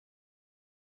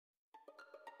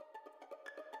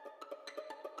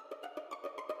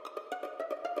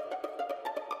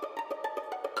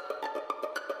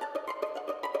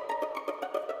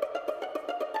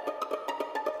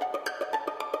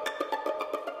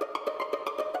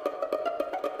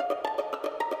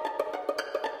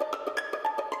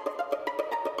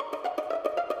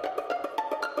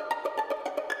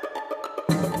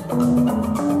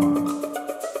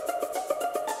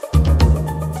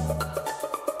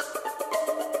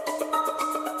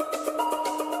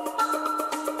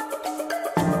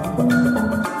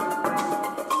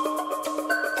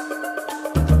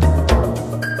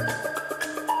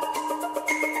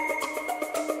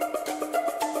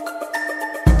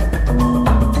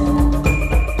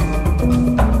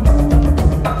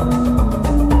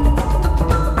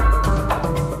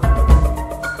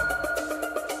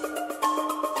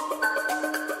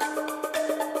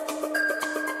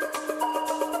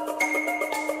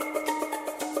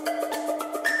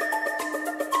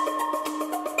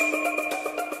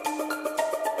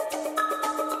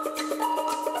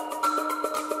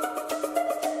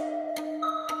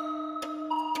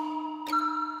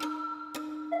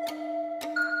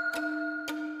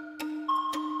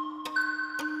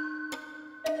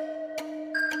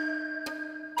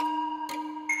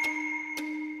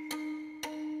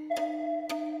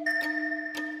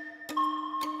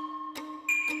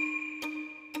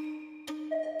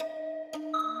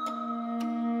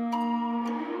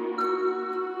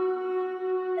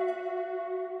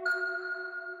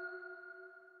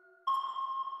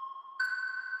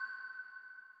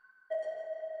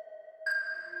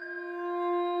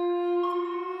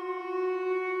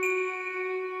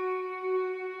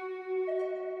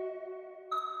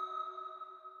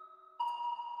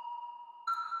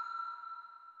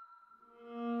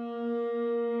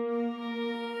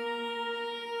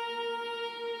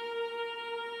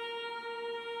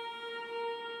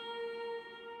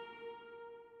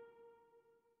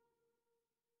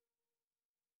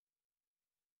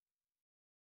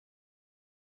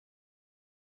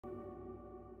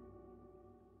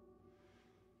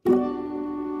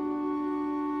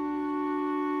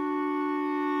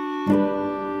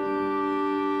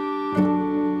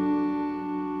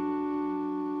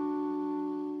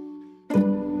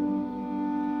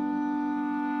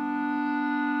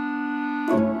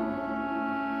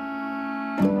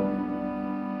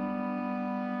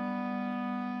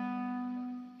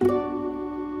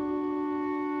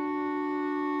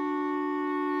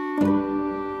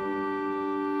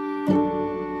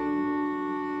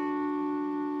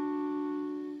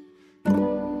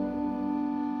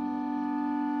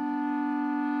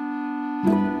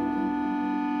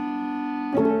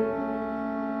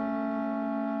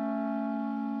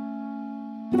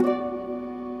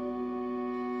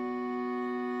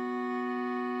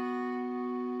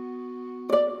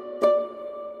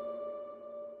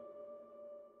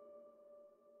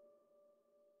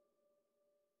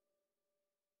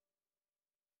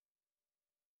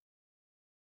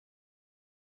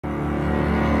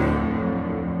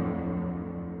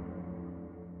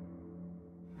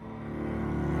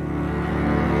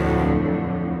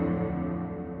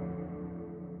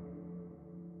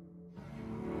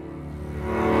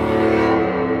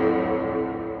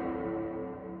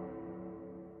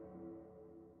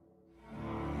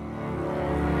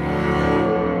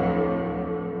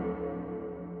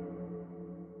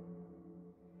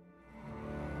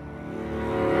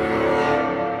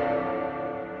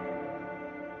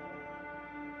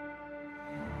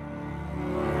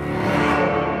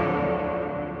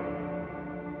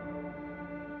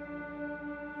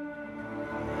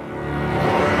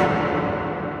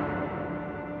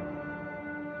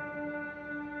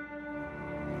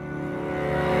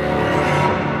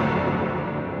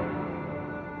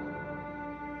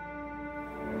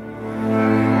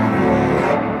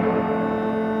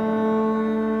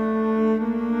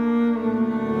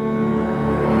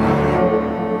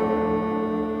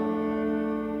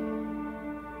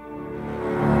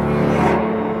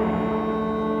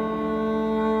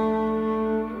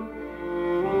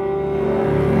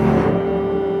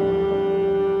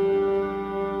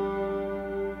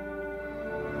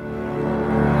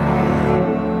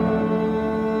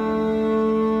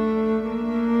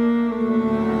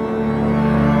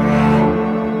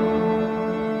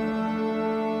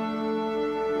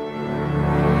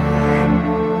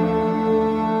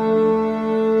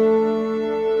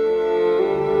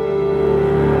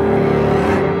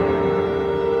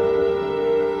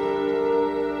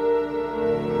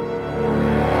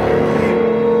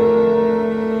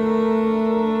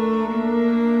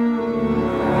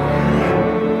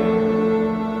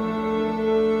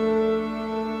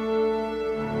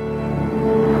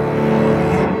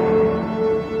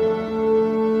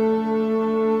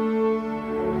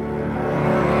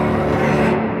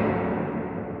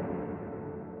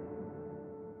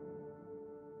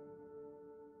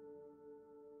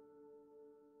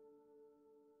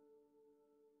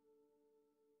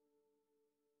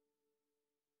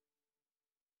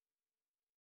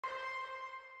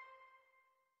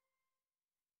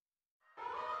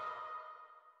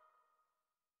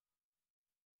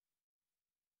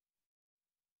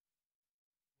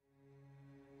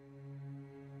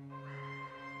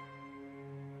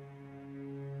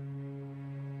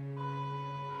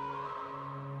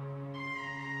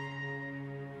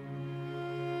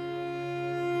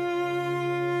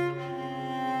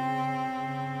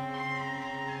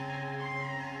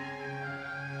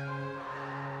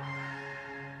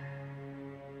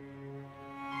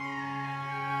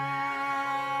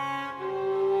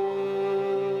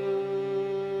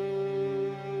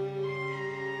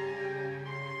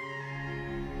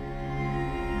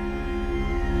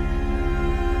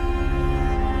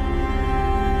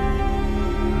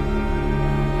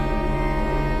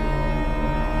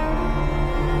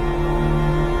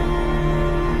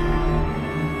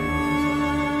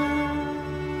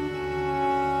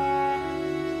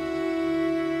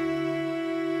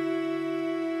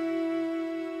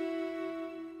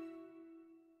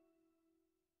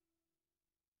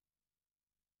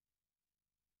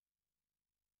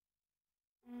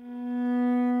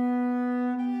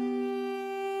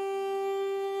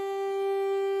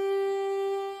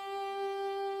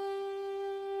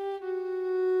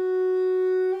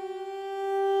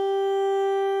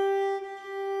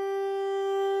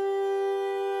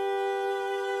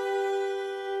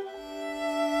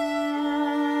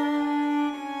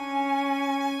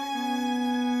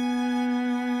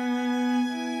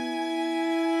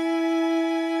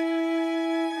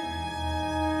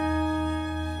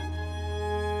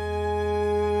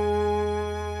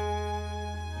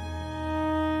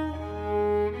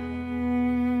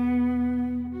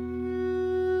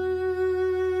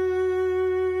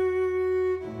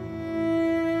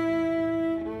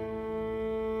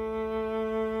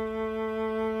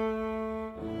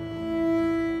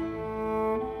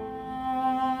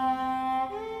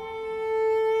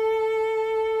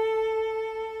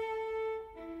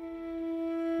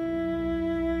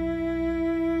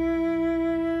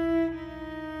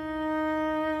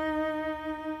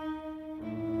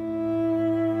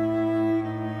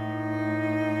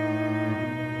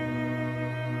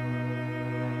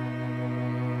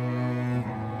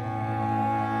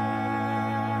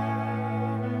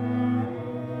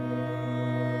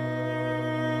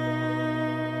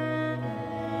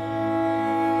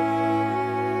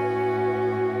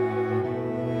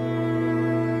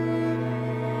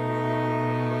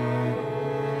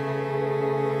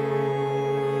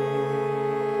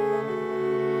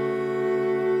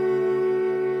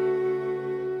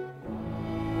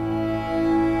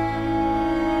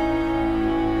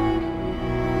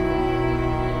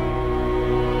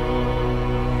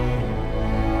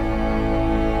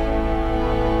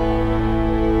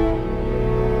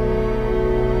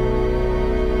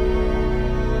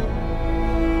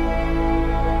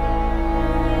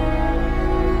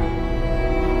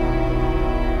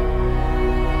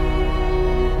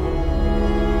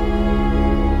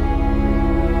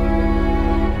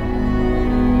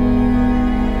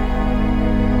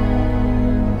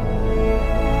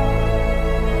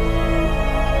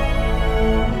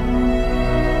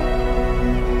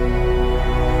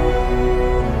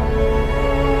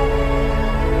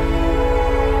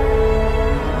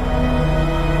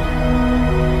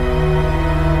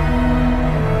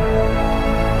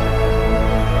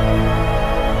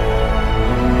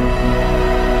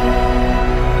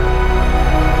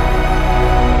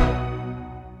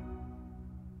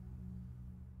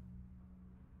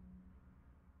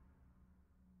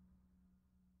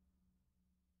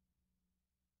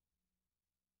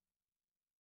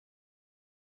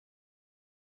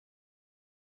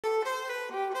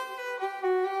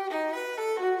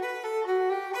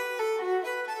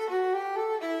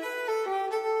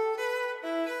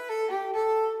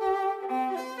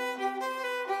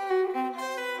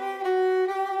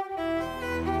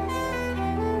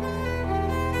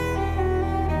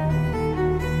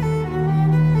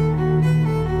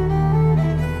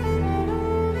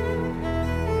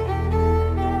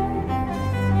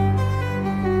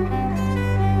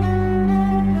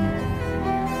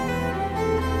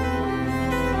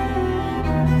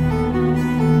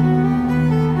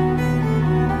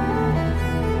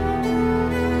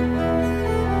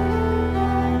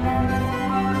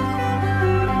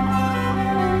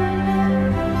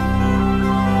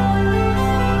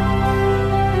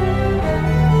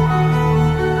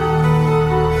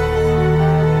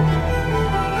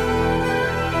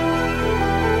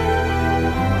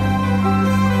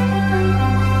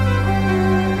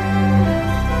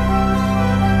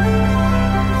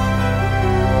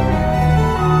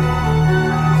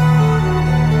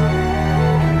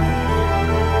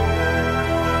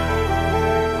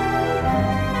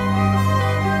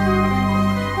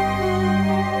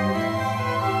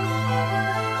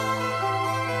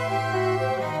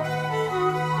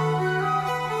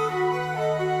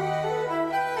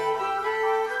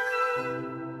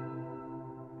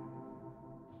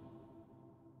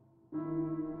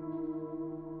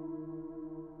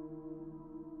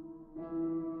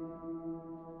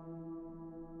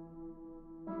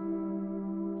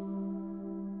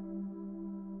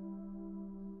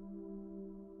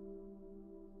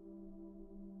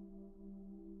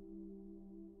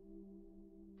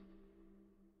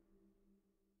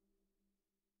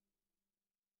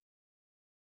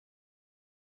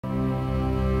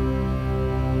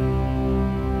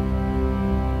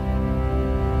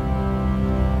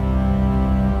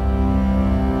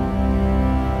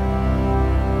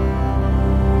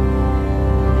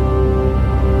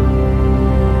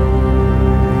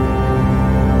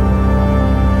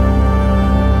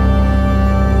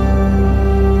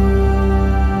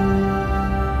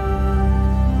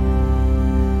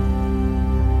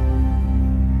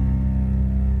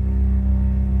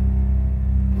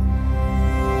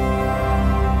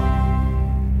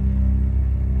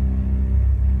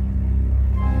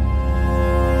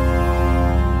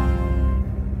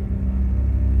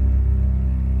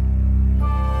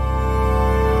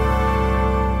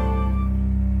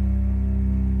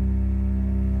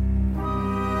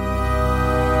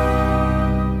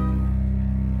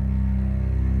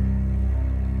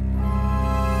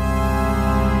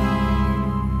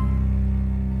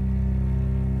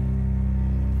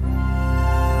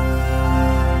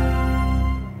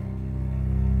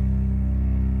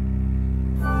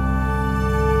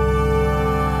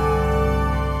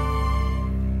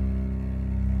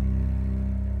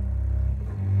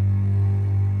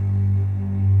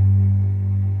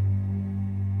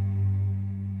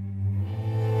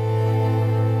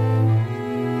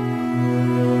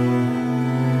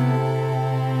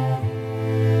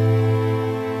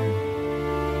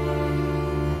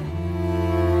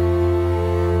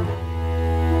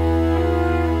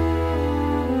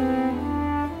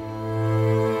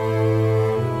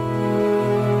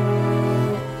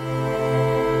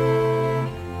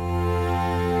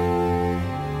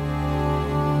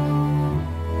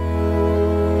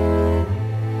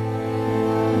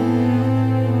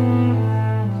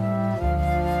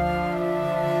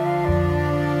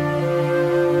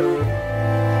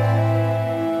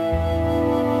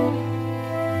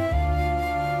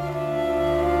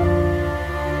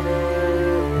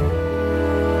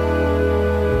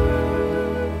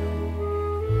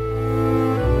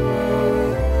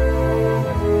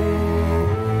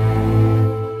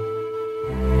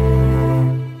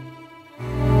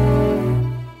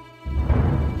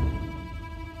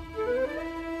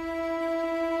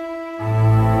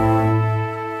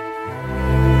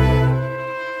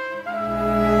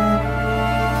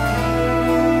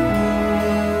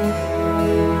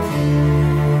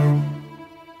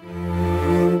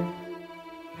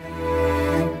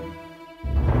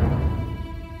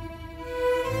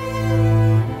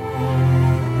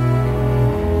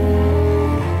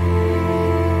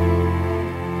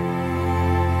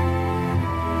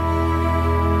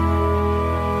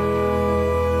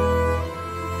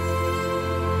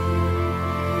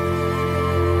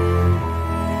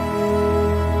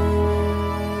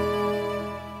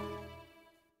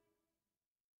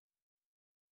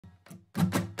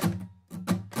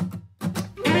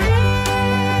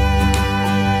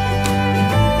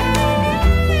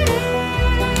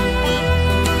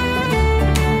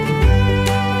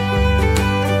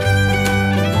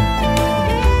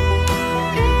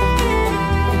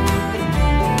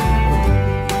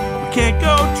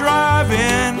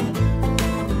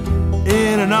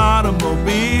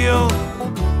automobile.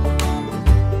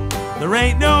 There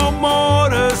ain't no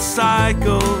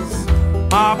motorcycles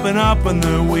hopping up on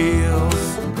their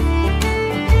wheels.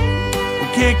 We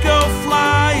can't go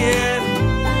flying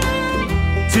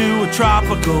to a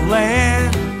tropical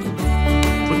land,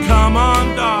 but come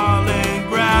on, darling,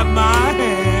 grab my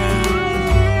hand.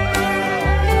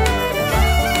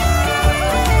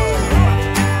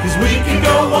 'Cause we can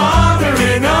go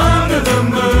wandering under the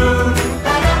moon.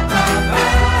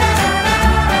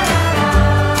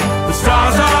 The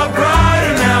stars are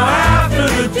brighter now after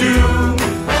the doom.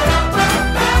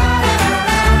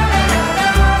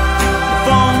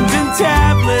 Phones and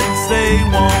tablets, they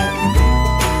won't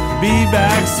be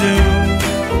back soon.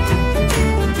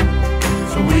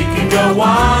 So we can go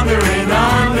wandering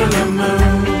under the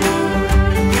moon.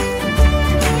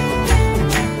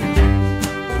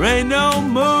 There ain't no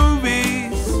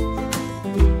movies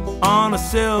on a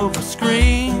silver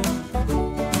screen.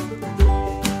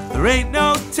 There ain't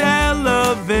no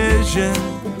television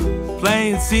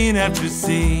playing scene after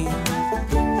scene.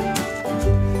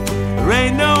 There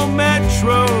ain't no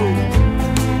metro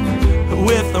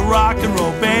with a rock and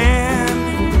roll band.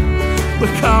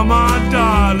 But come on,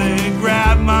 darling,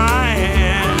 grab my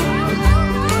hand.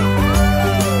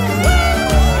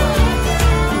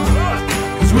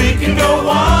 'Cause we can go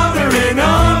wandering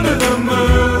under the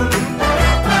moon.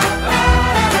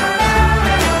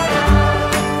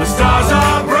 The stars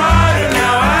are brighter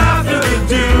now after the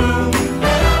doom.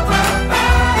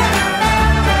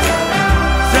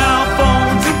 Cell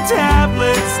phones and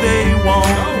tablets, they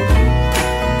won't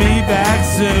be back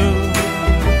soon.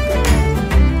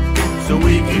 So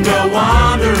we can go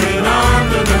wandering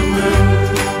under the moon.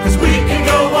 'Cause we can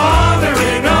go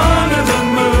wandering under the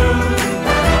moon.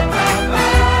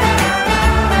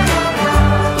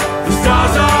 The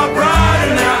stars are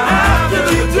brighter now after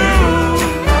the doom.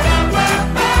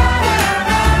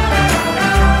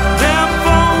 Them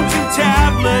phones and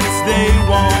tablets, they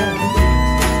won't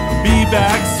be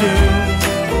back soon.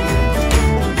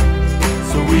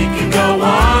 So we can go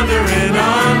wandering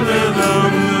under the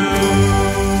moon.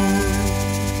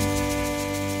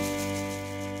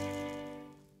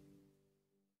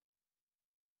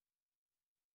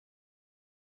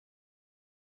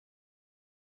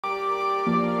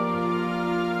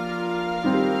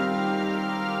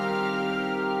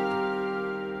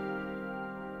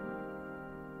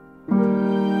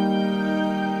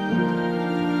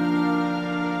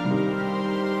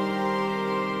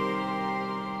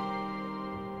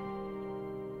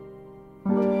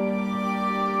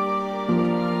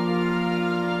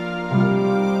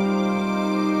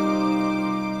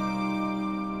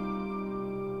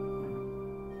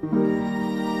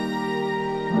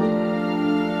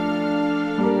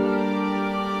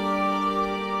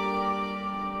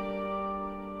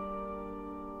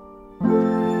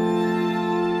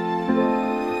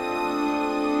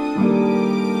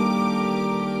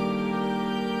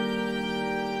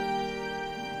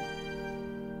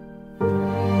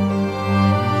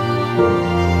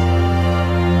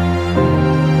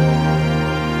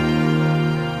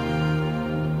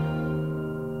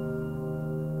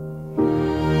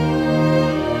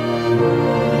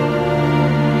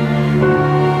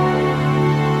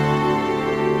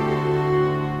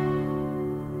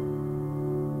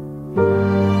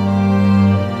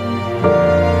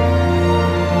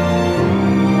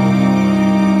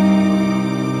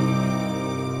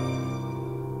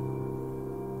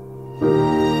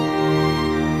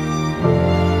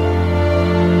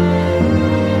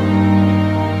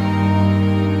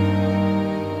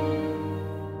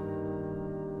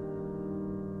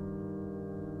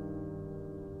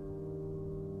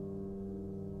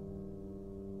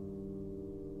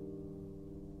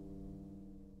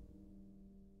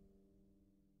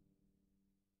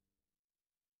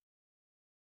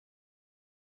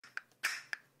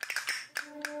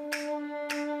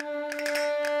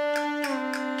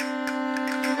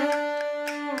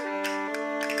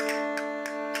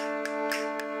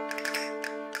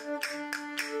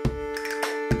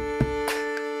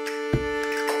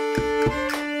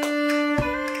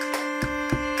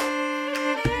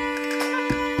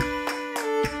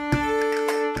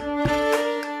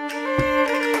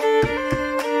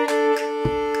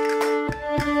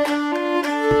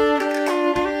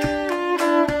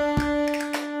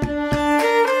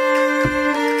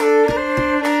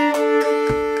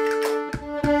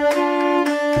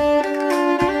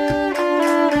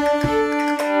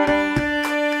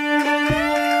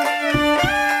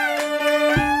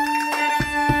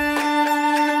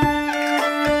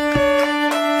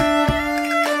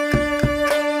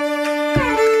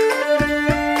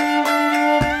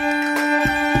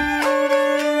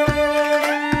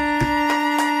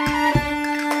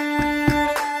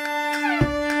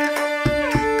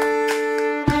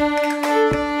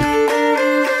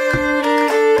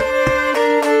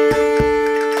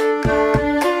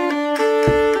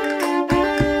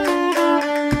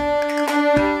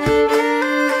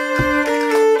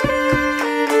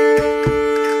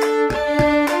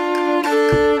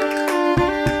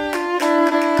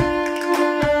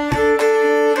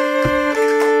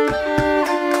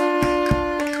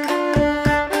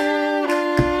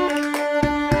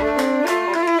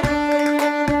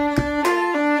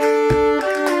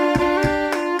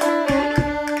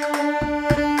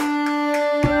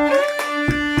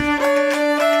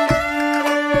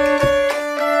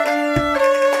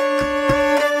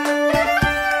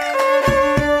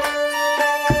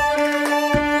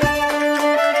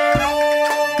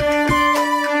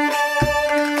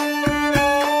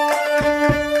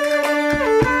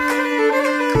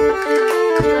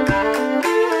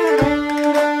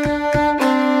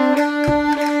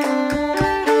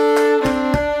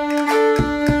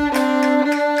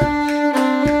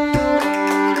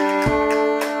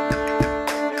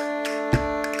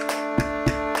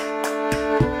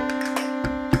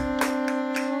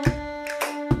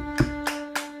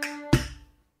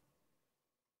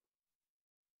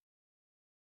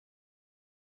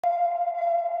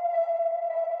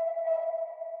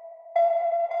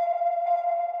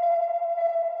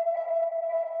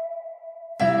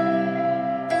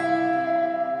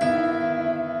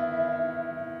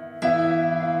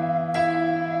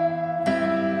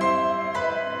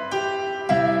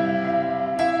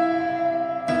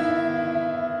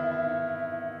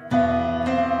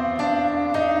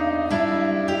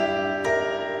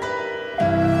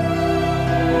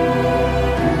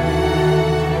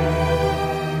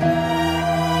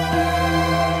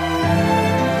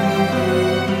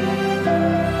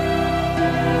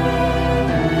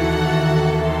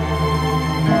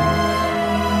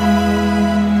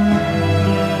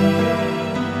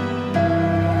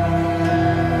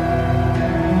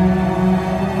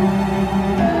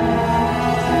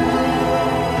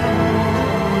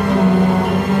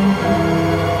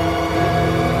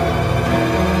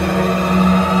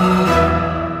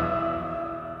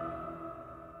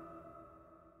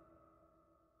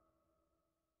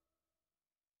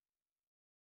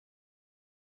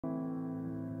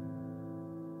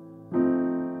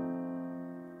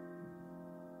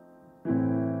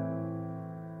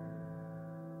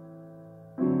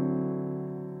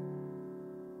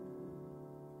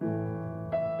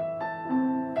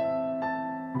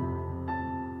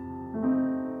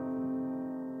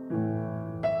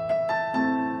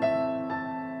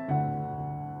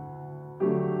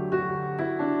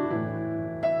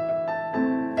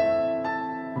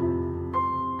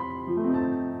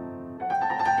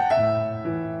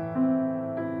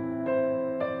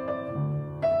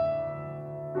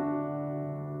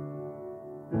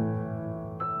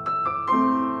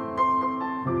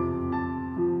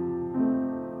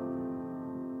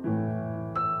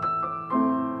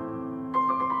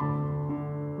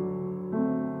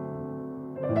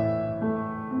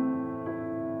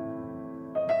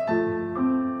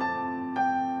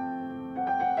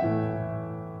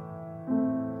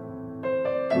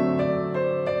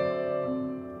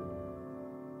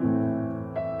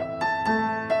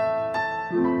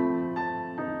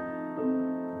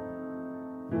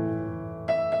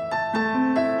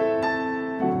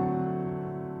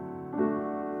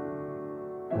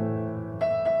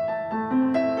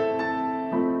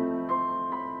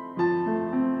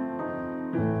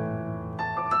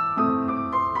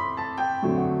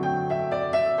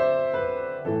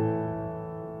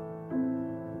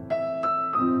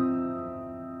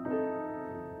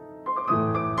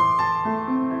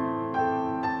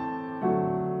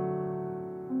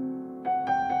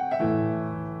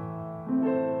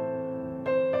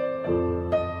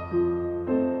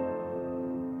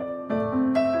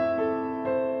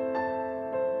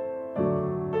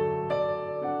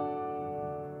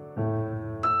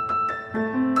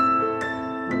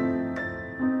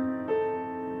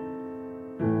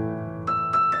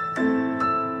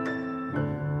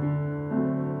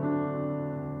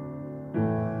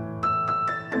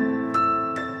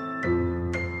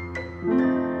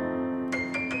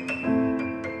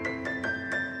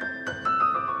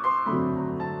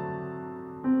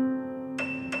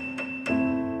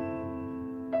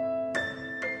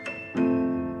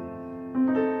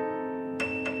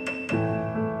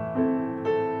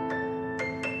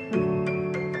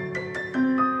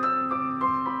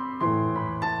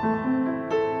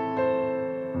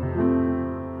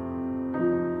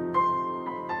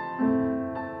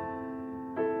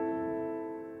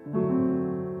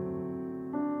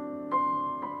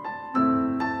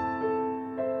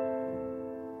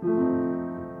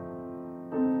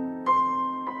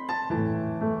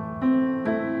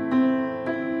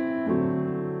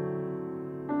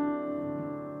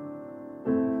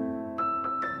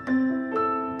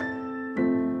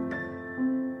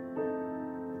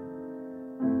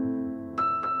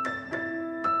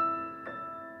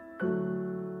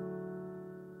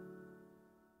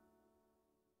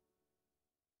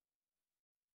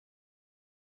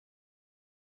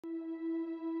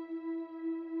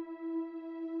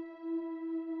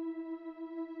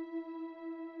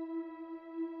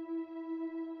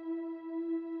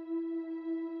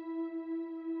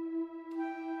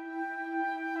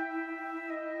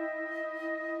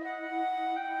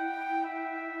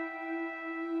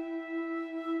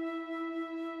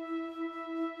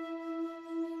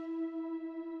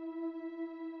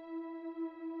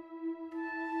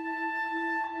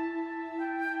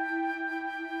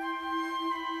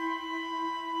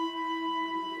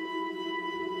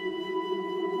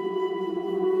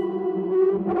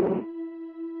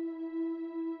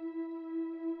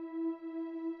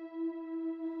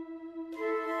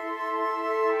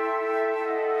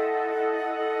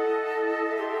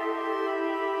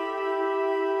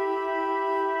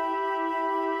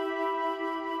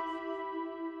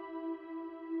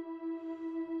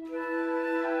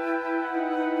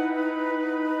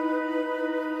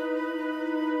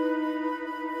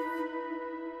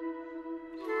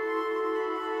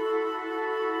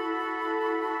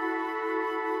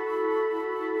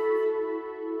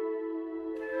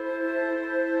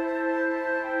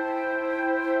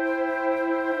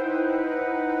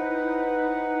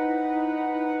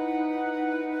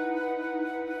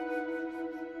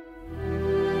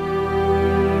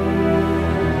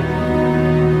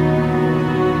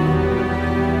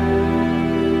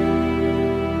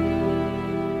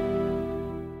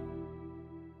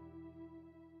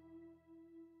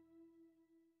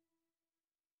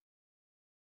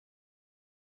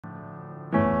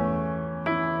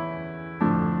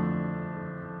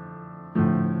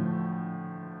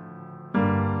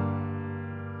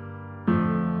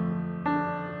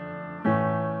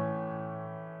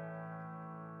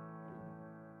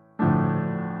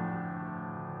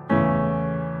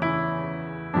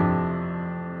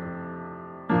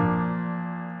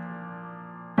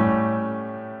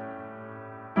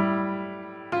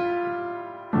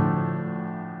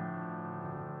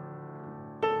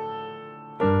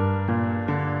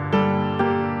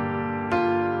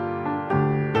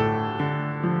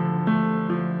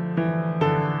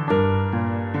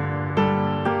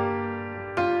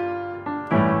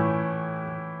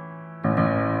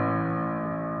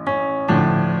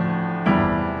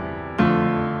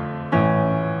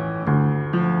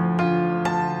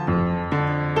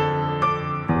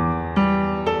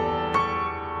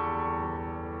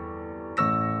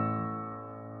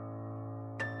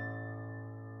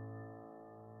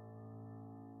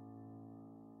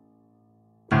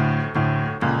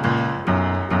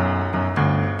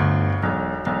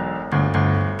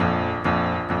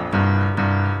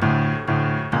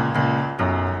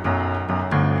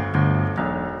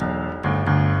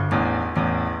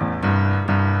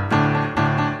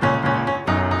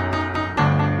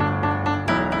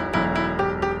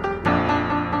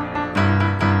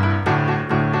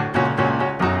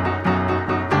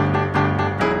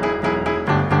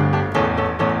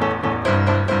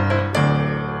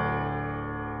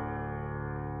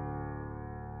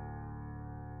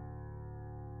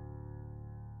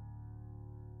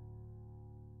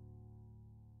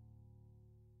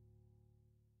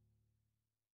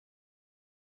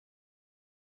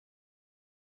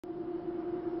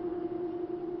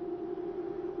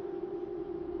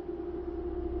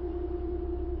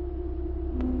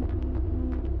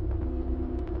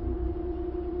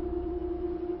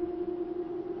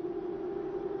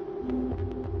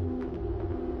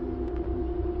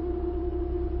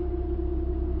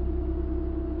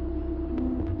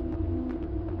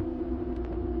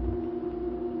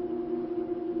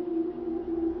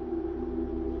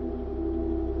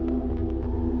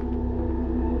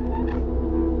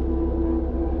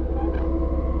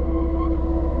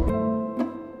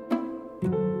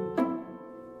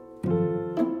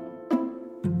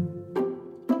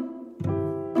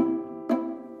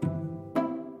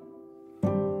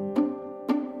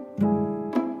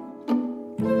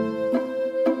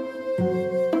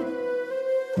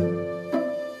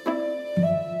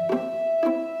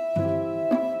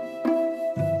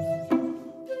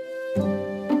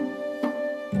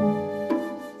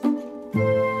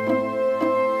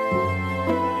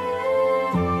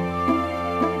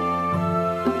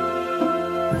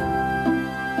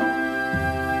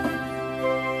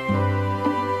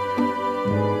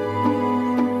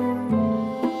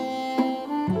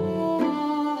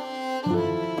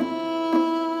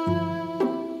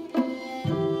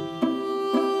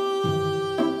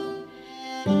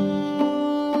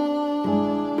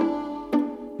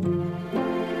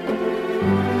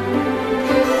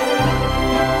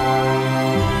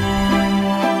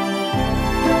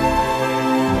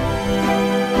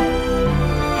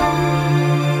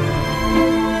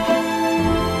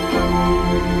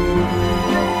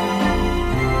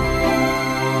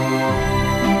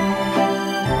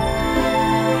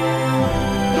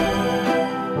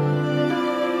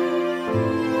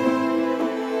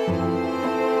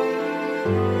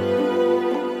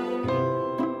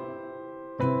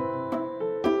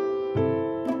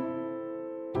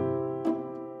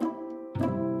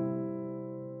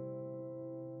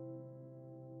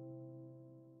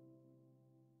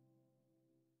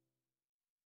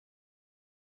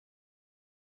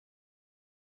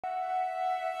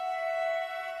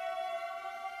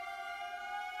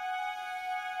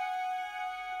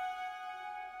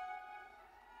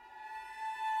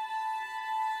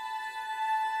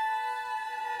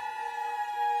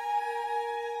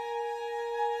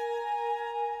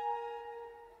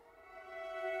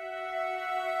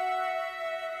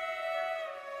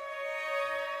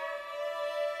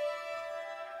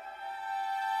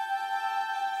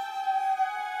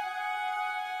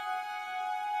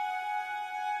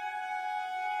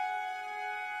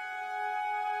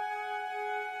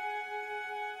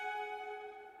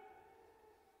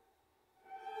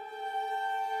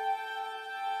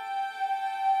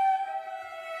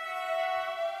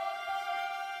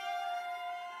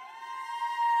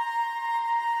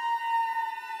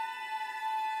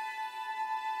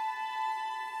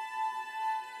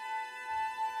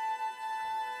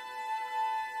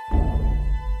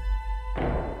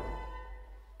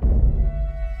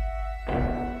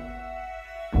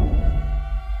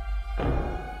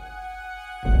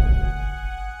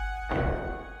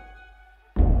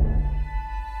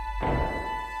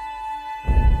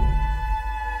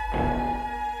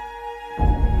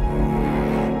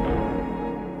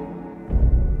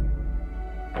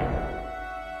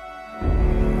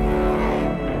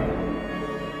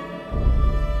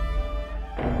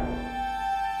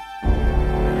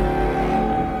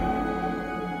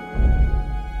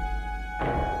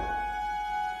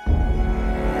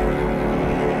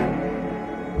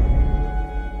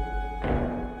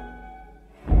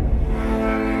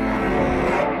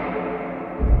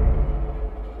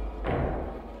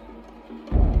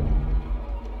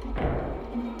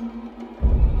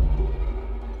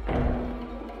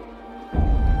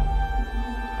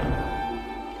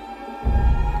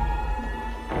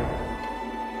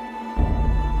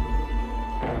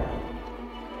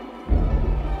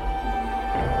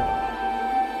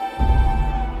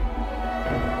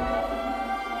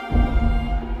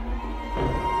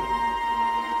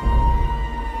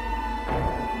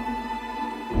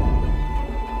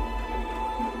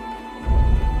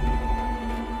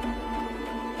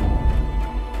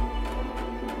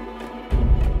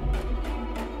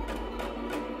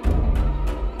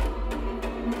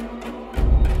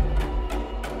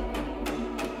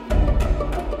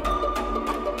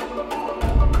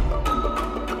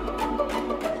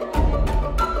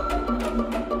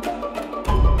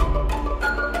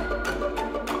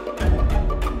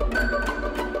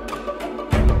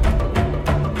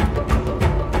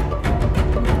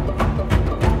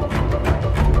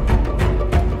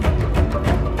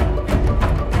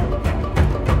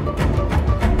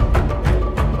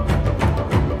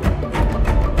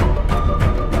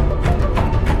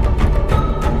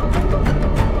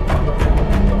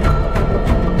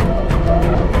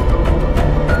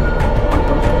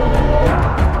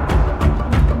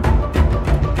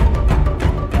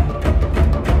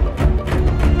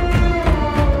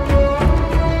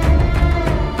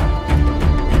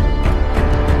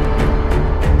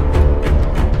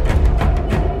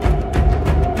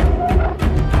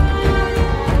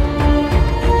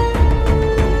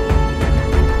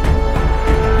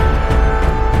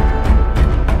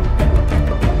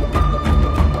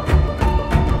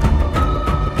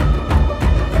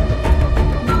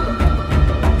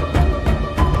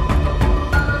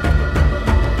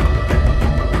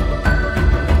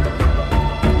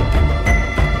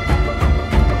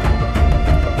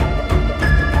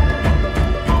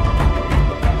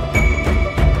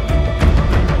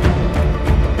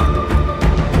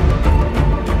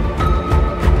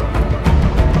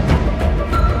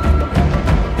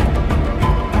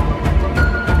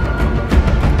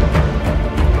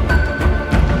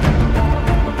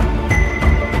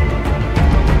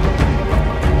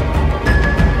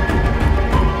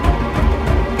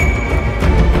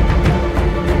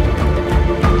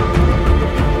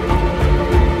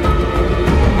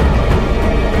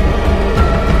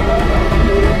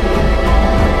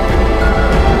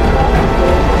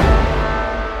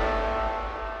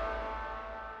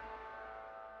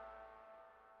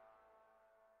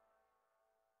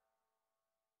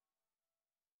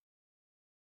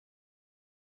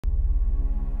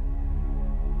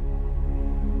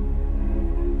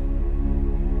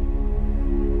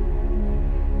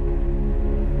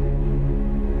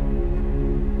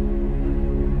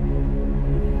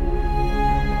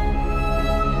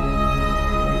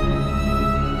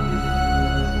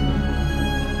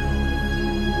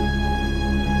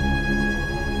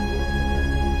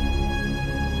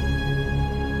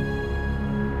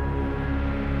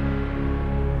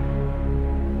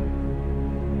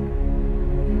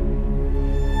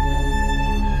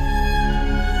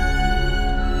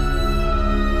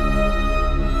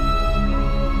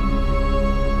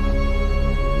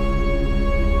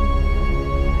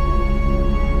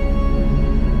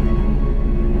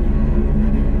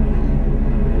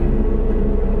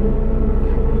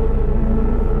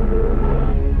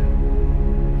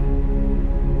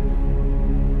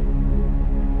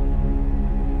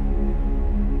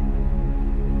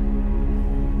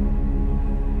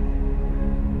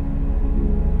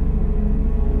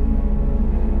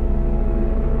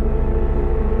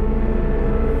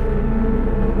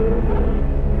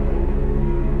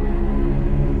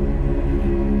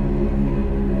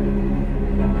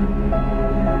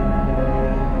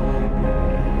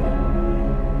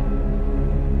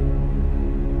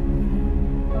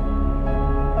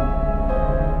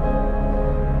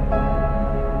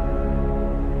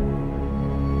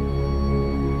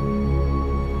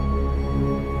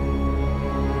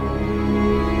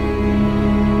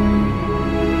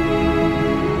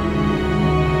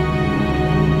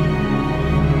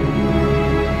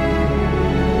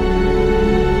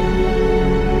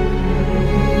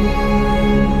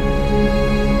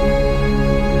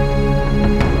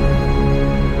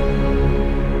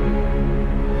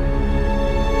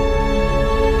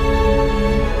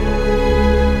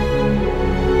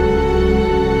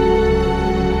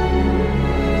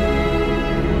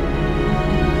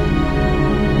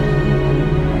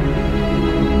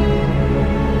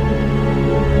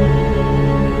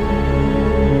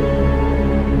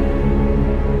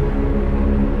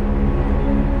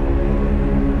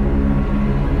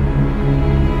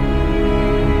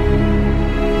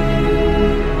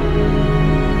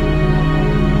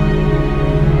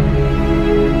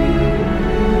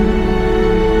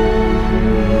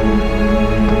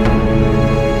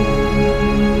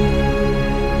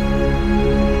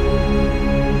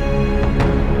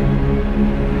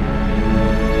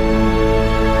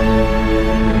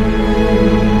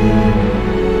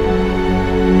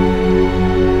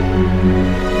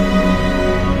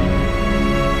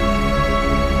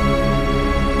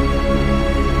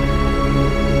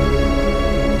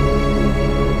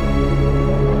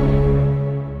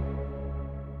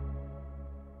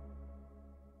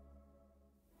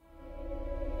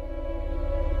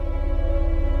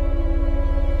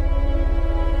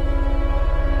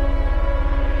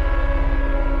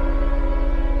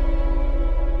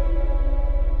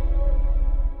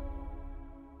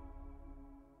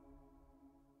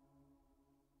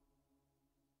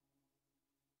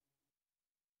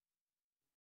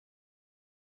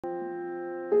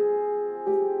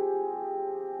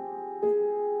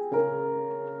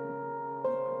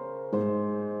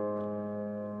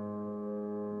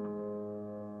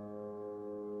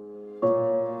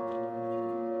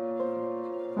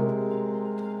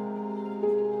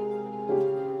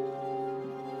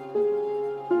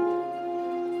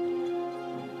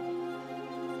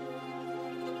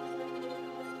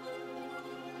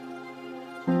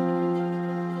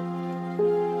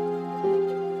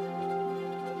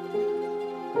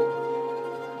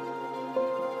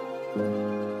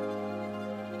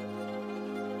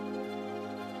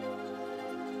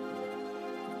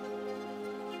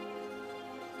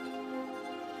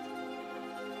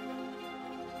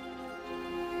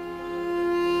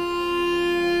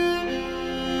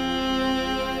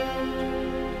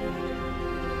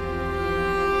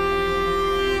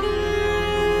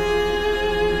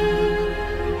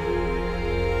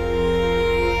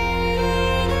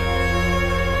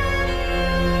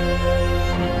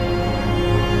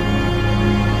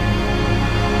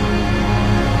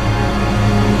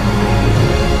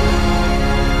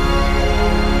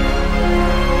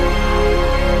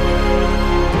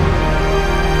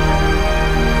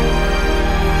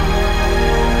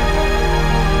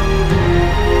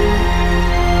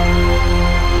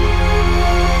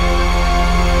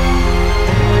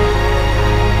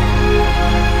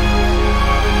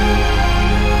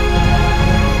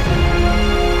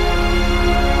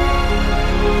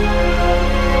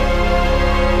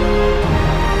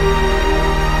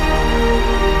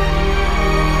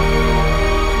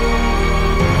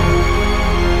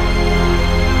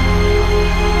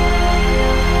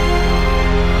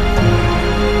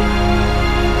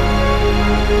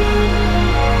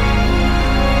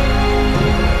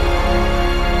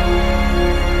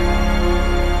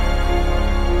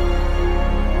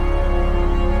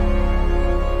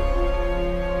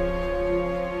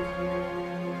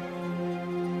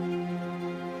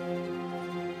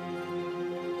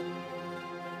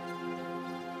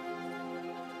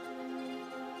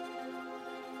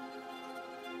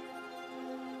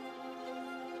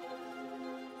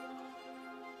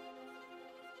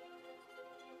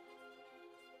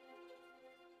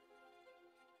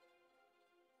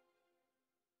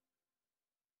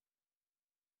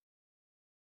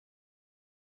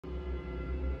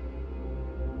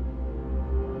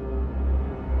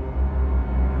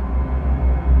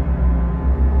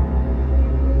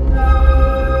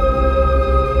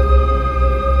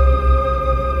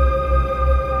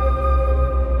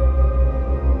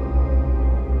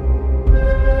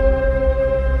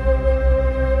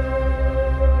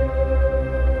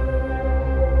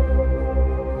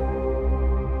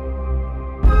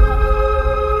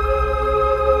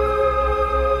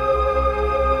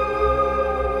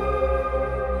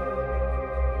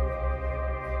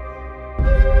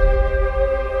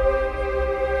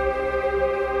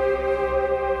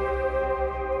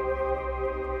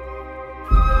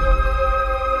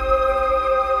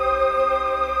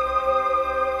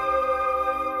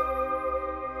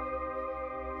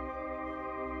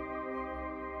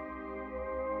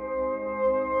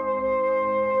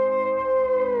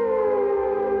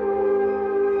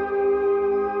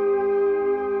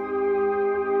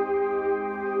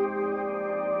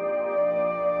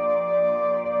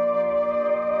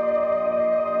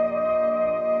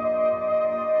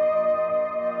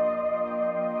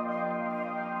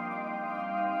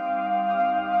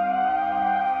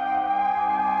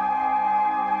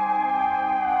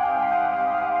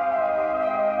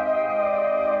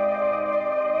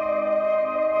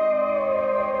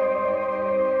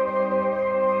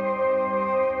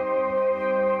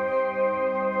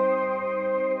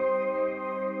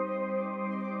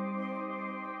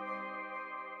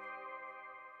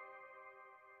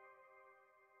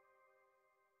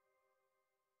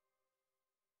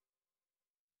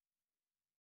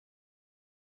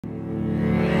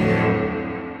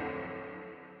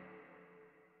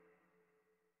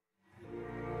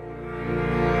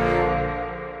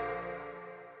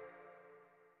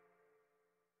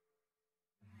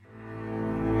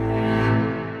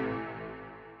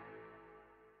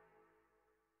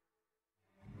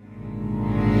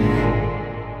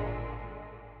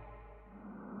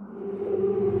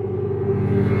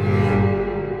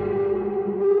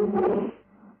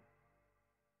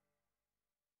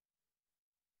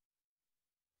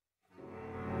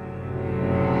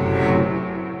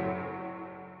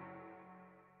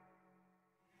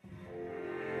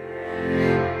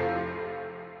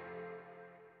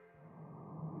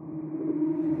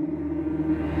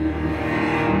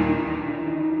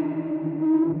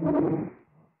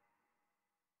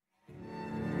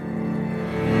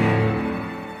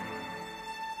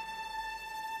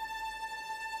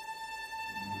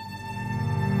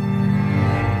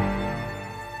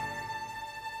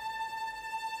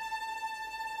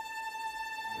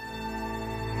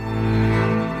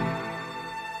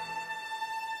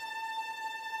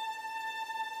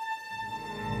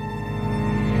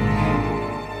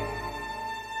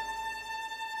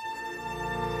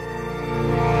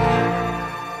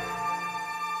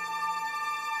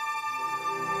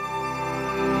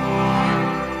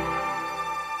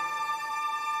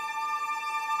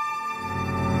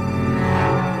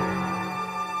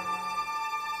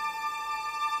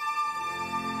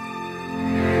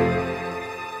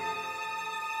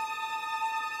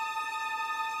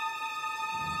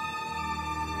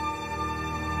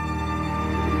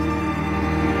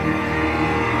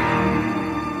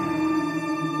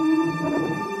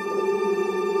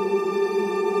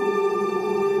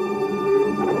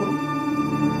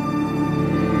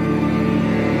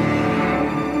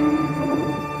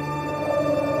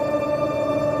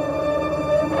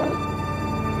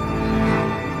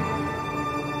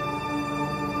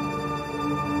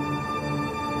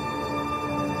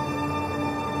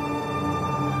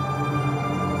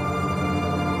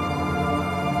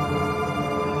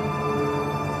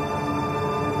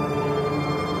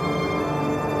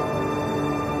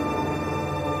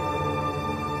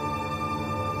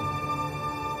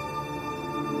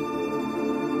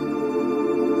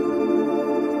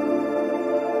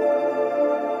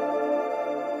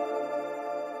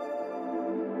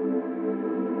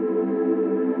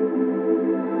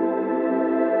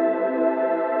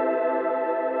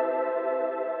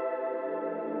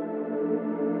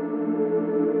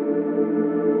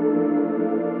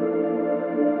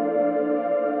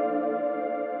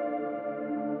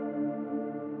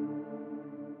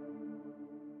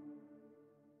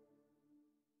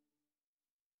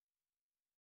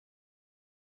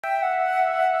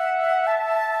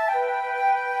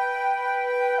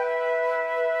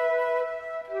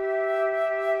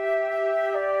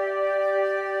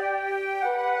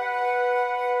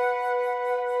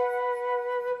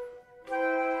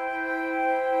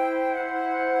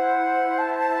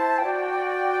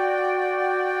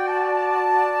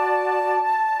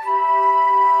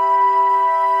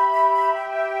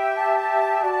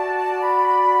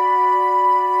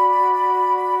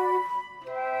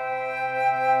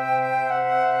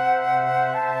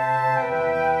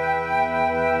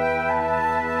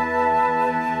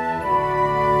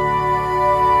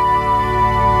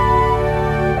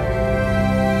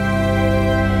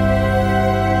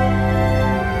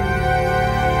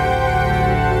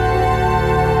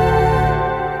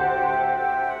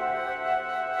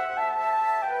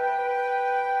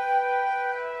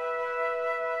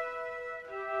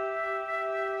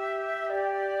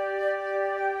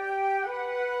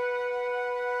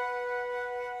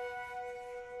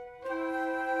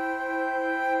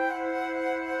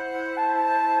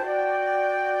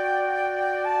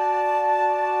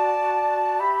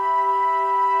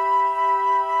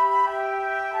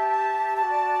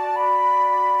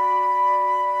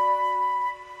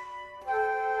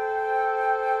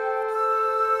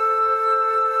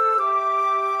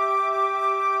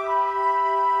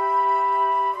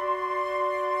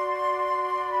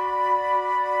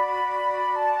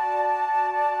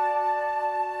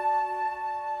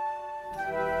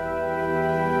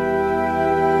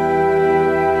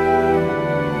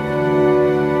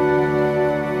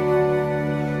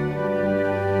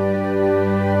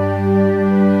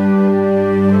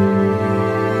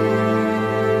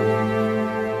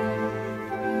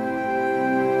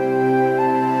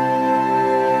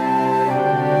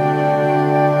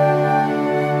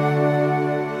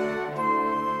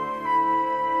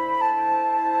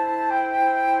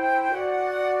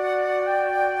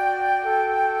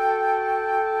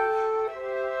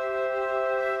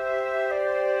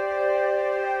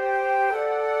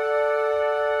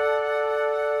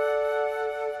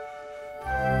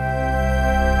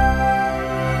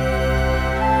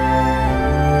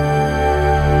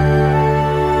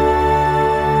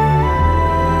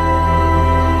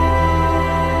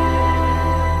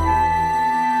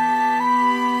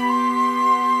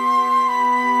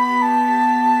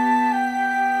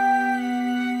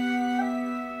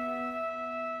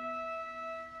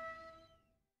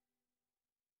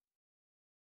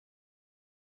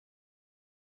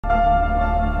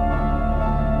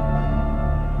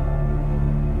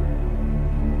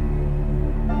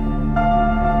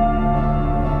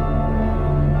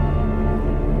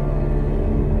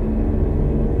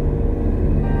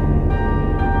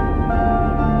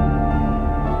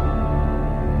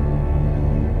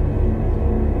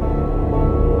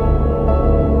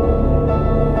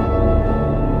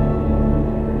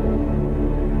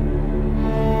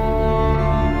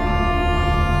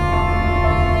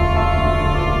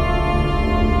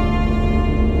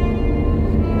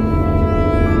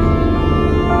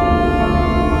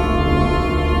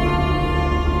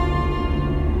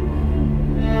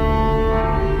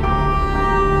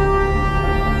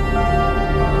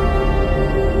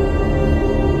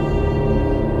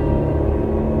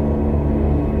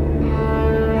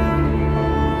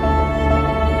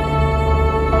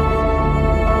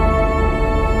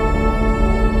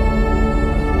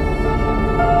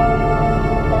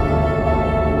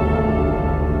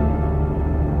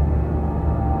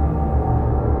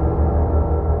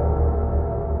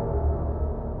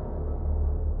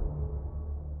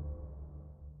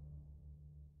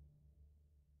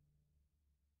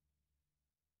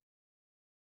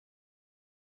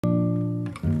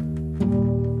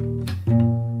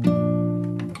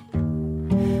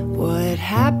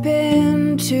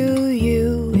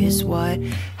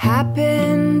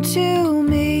 happened to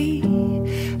me.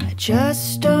 I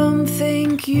just don't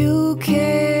think you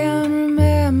can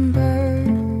remember.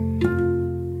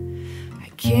 I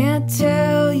can't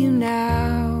tell you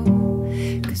now,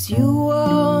 'cause you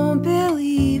won't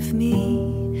believe me.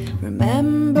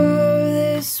 Remember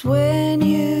this when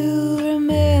you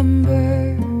remember.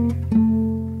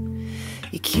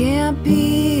 You can't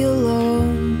be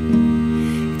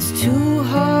alone, it's too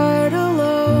hard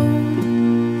alone.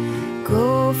 Go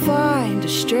find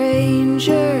a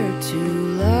stranger to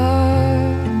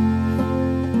love.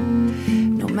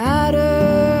 No matter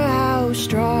how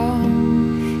strong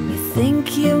you think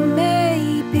you may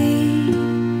be,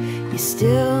 you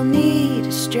still need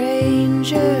a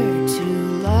stranger to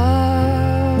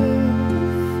love.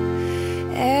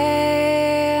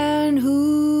 And who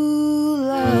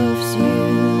loves you?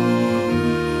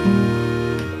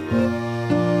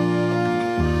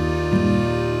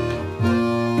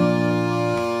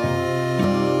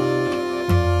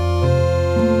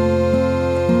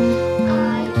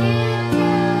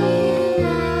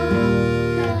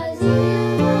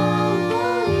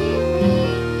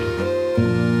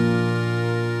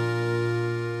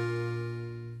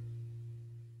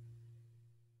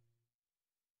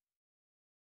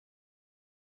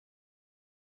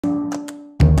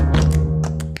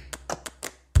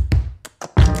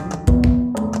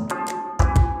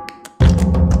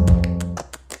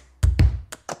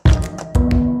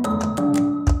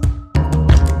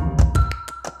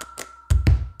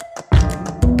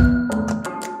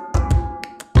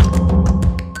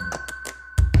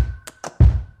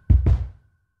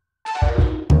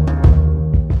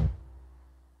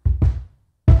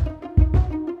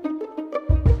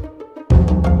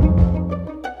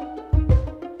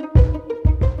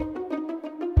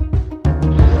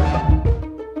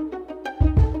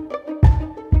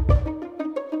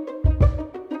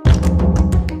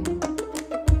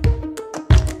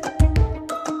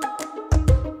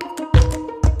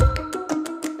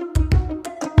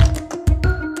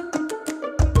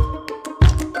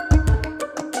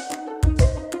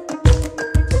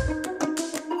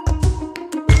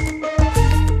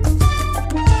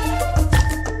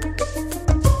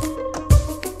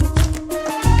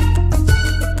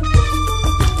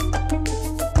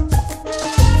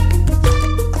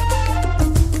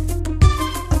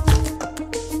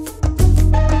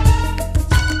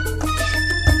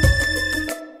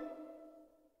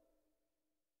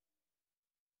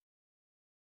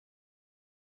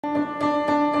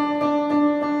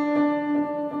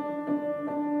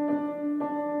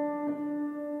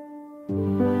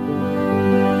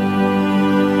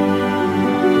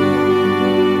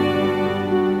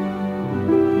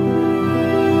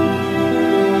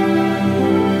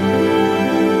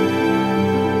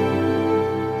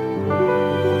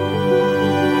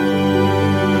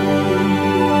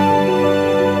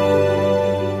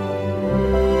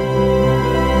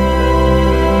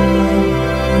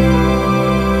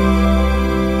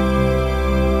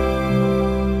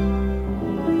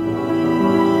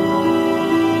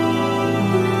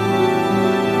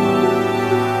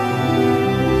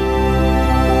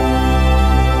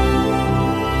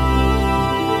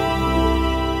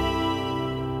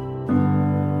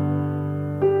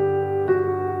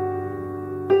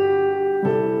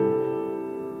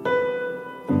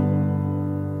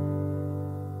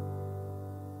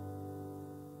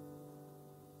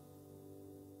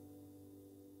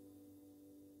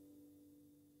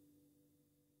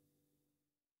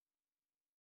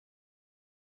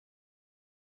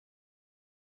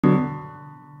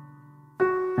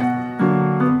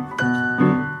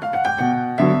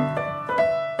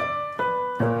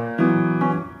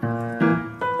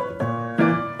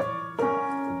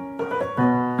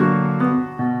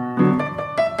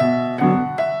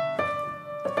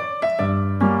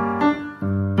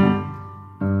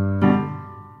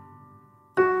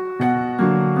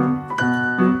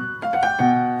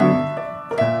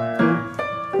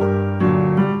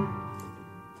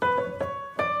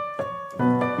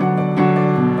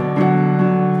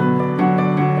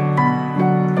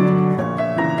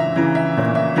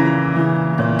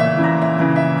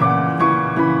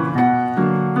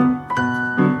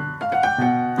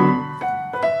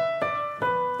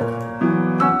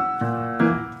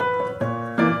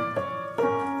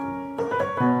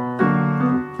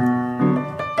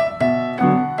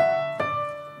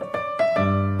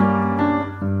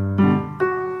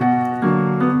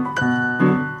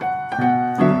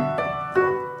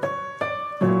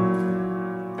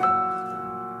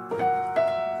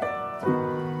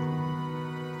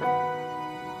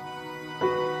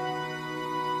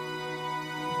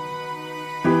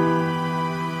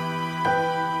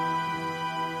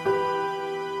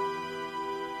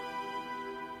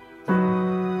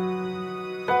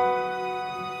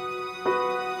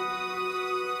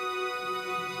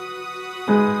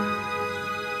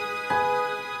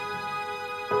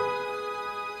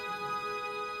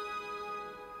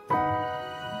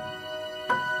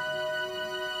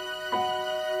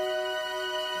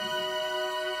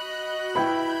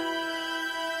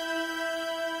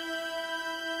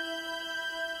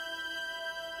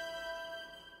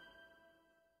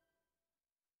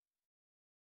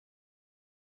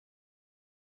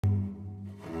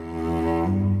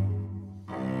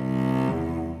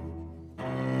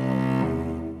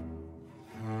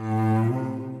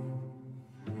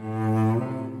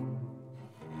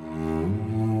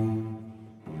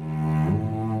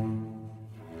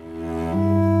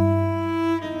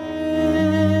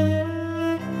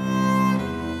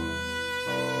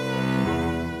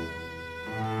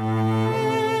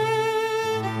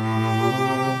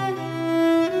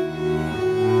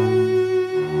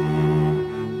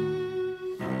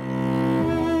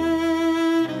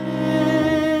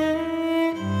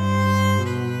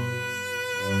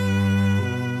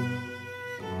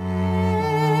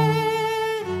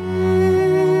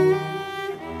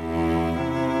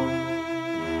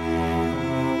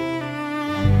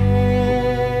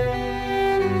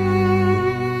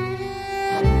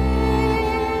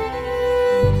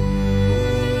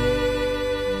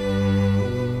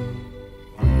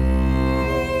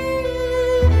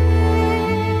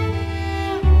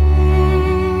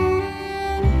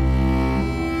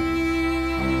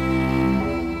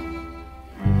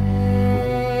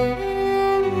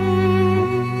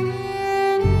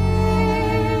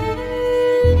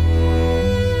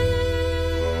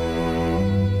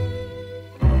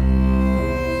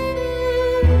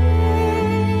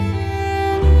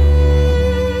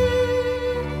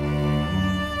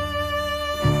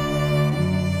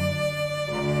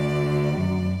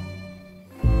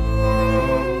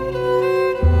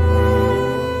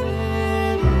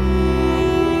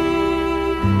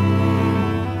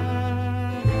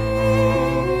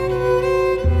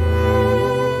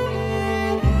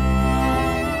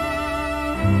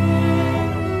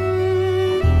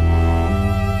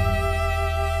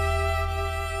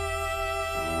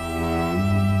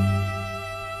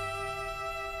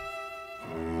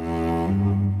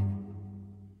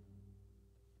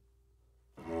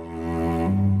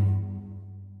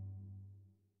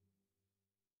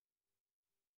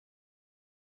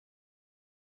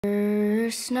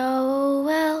 first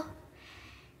Noel,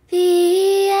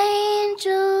 the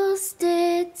angels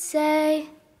did say,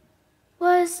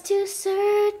 was to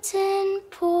certain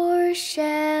poor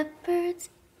shepherds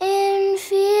in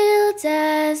fields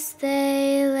as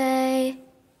they lay,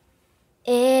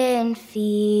 in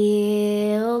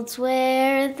fields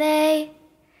where they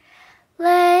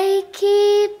lay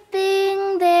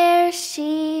keeping their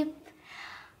sheep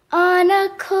on a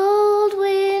cold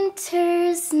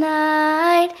winter's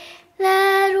night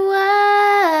that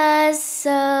was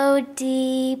so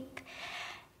deep.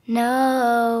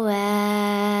 Noel,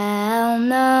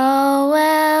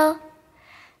 Noel,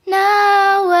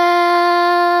 Noel,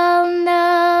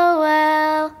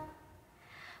 Noel,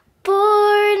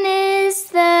 born is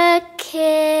the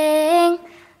King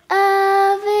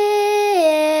of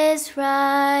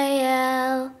Israel.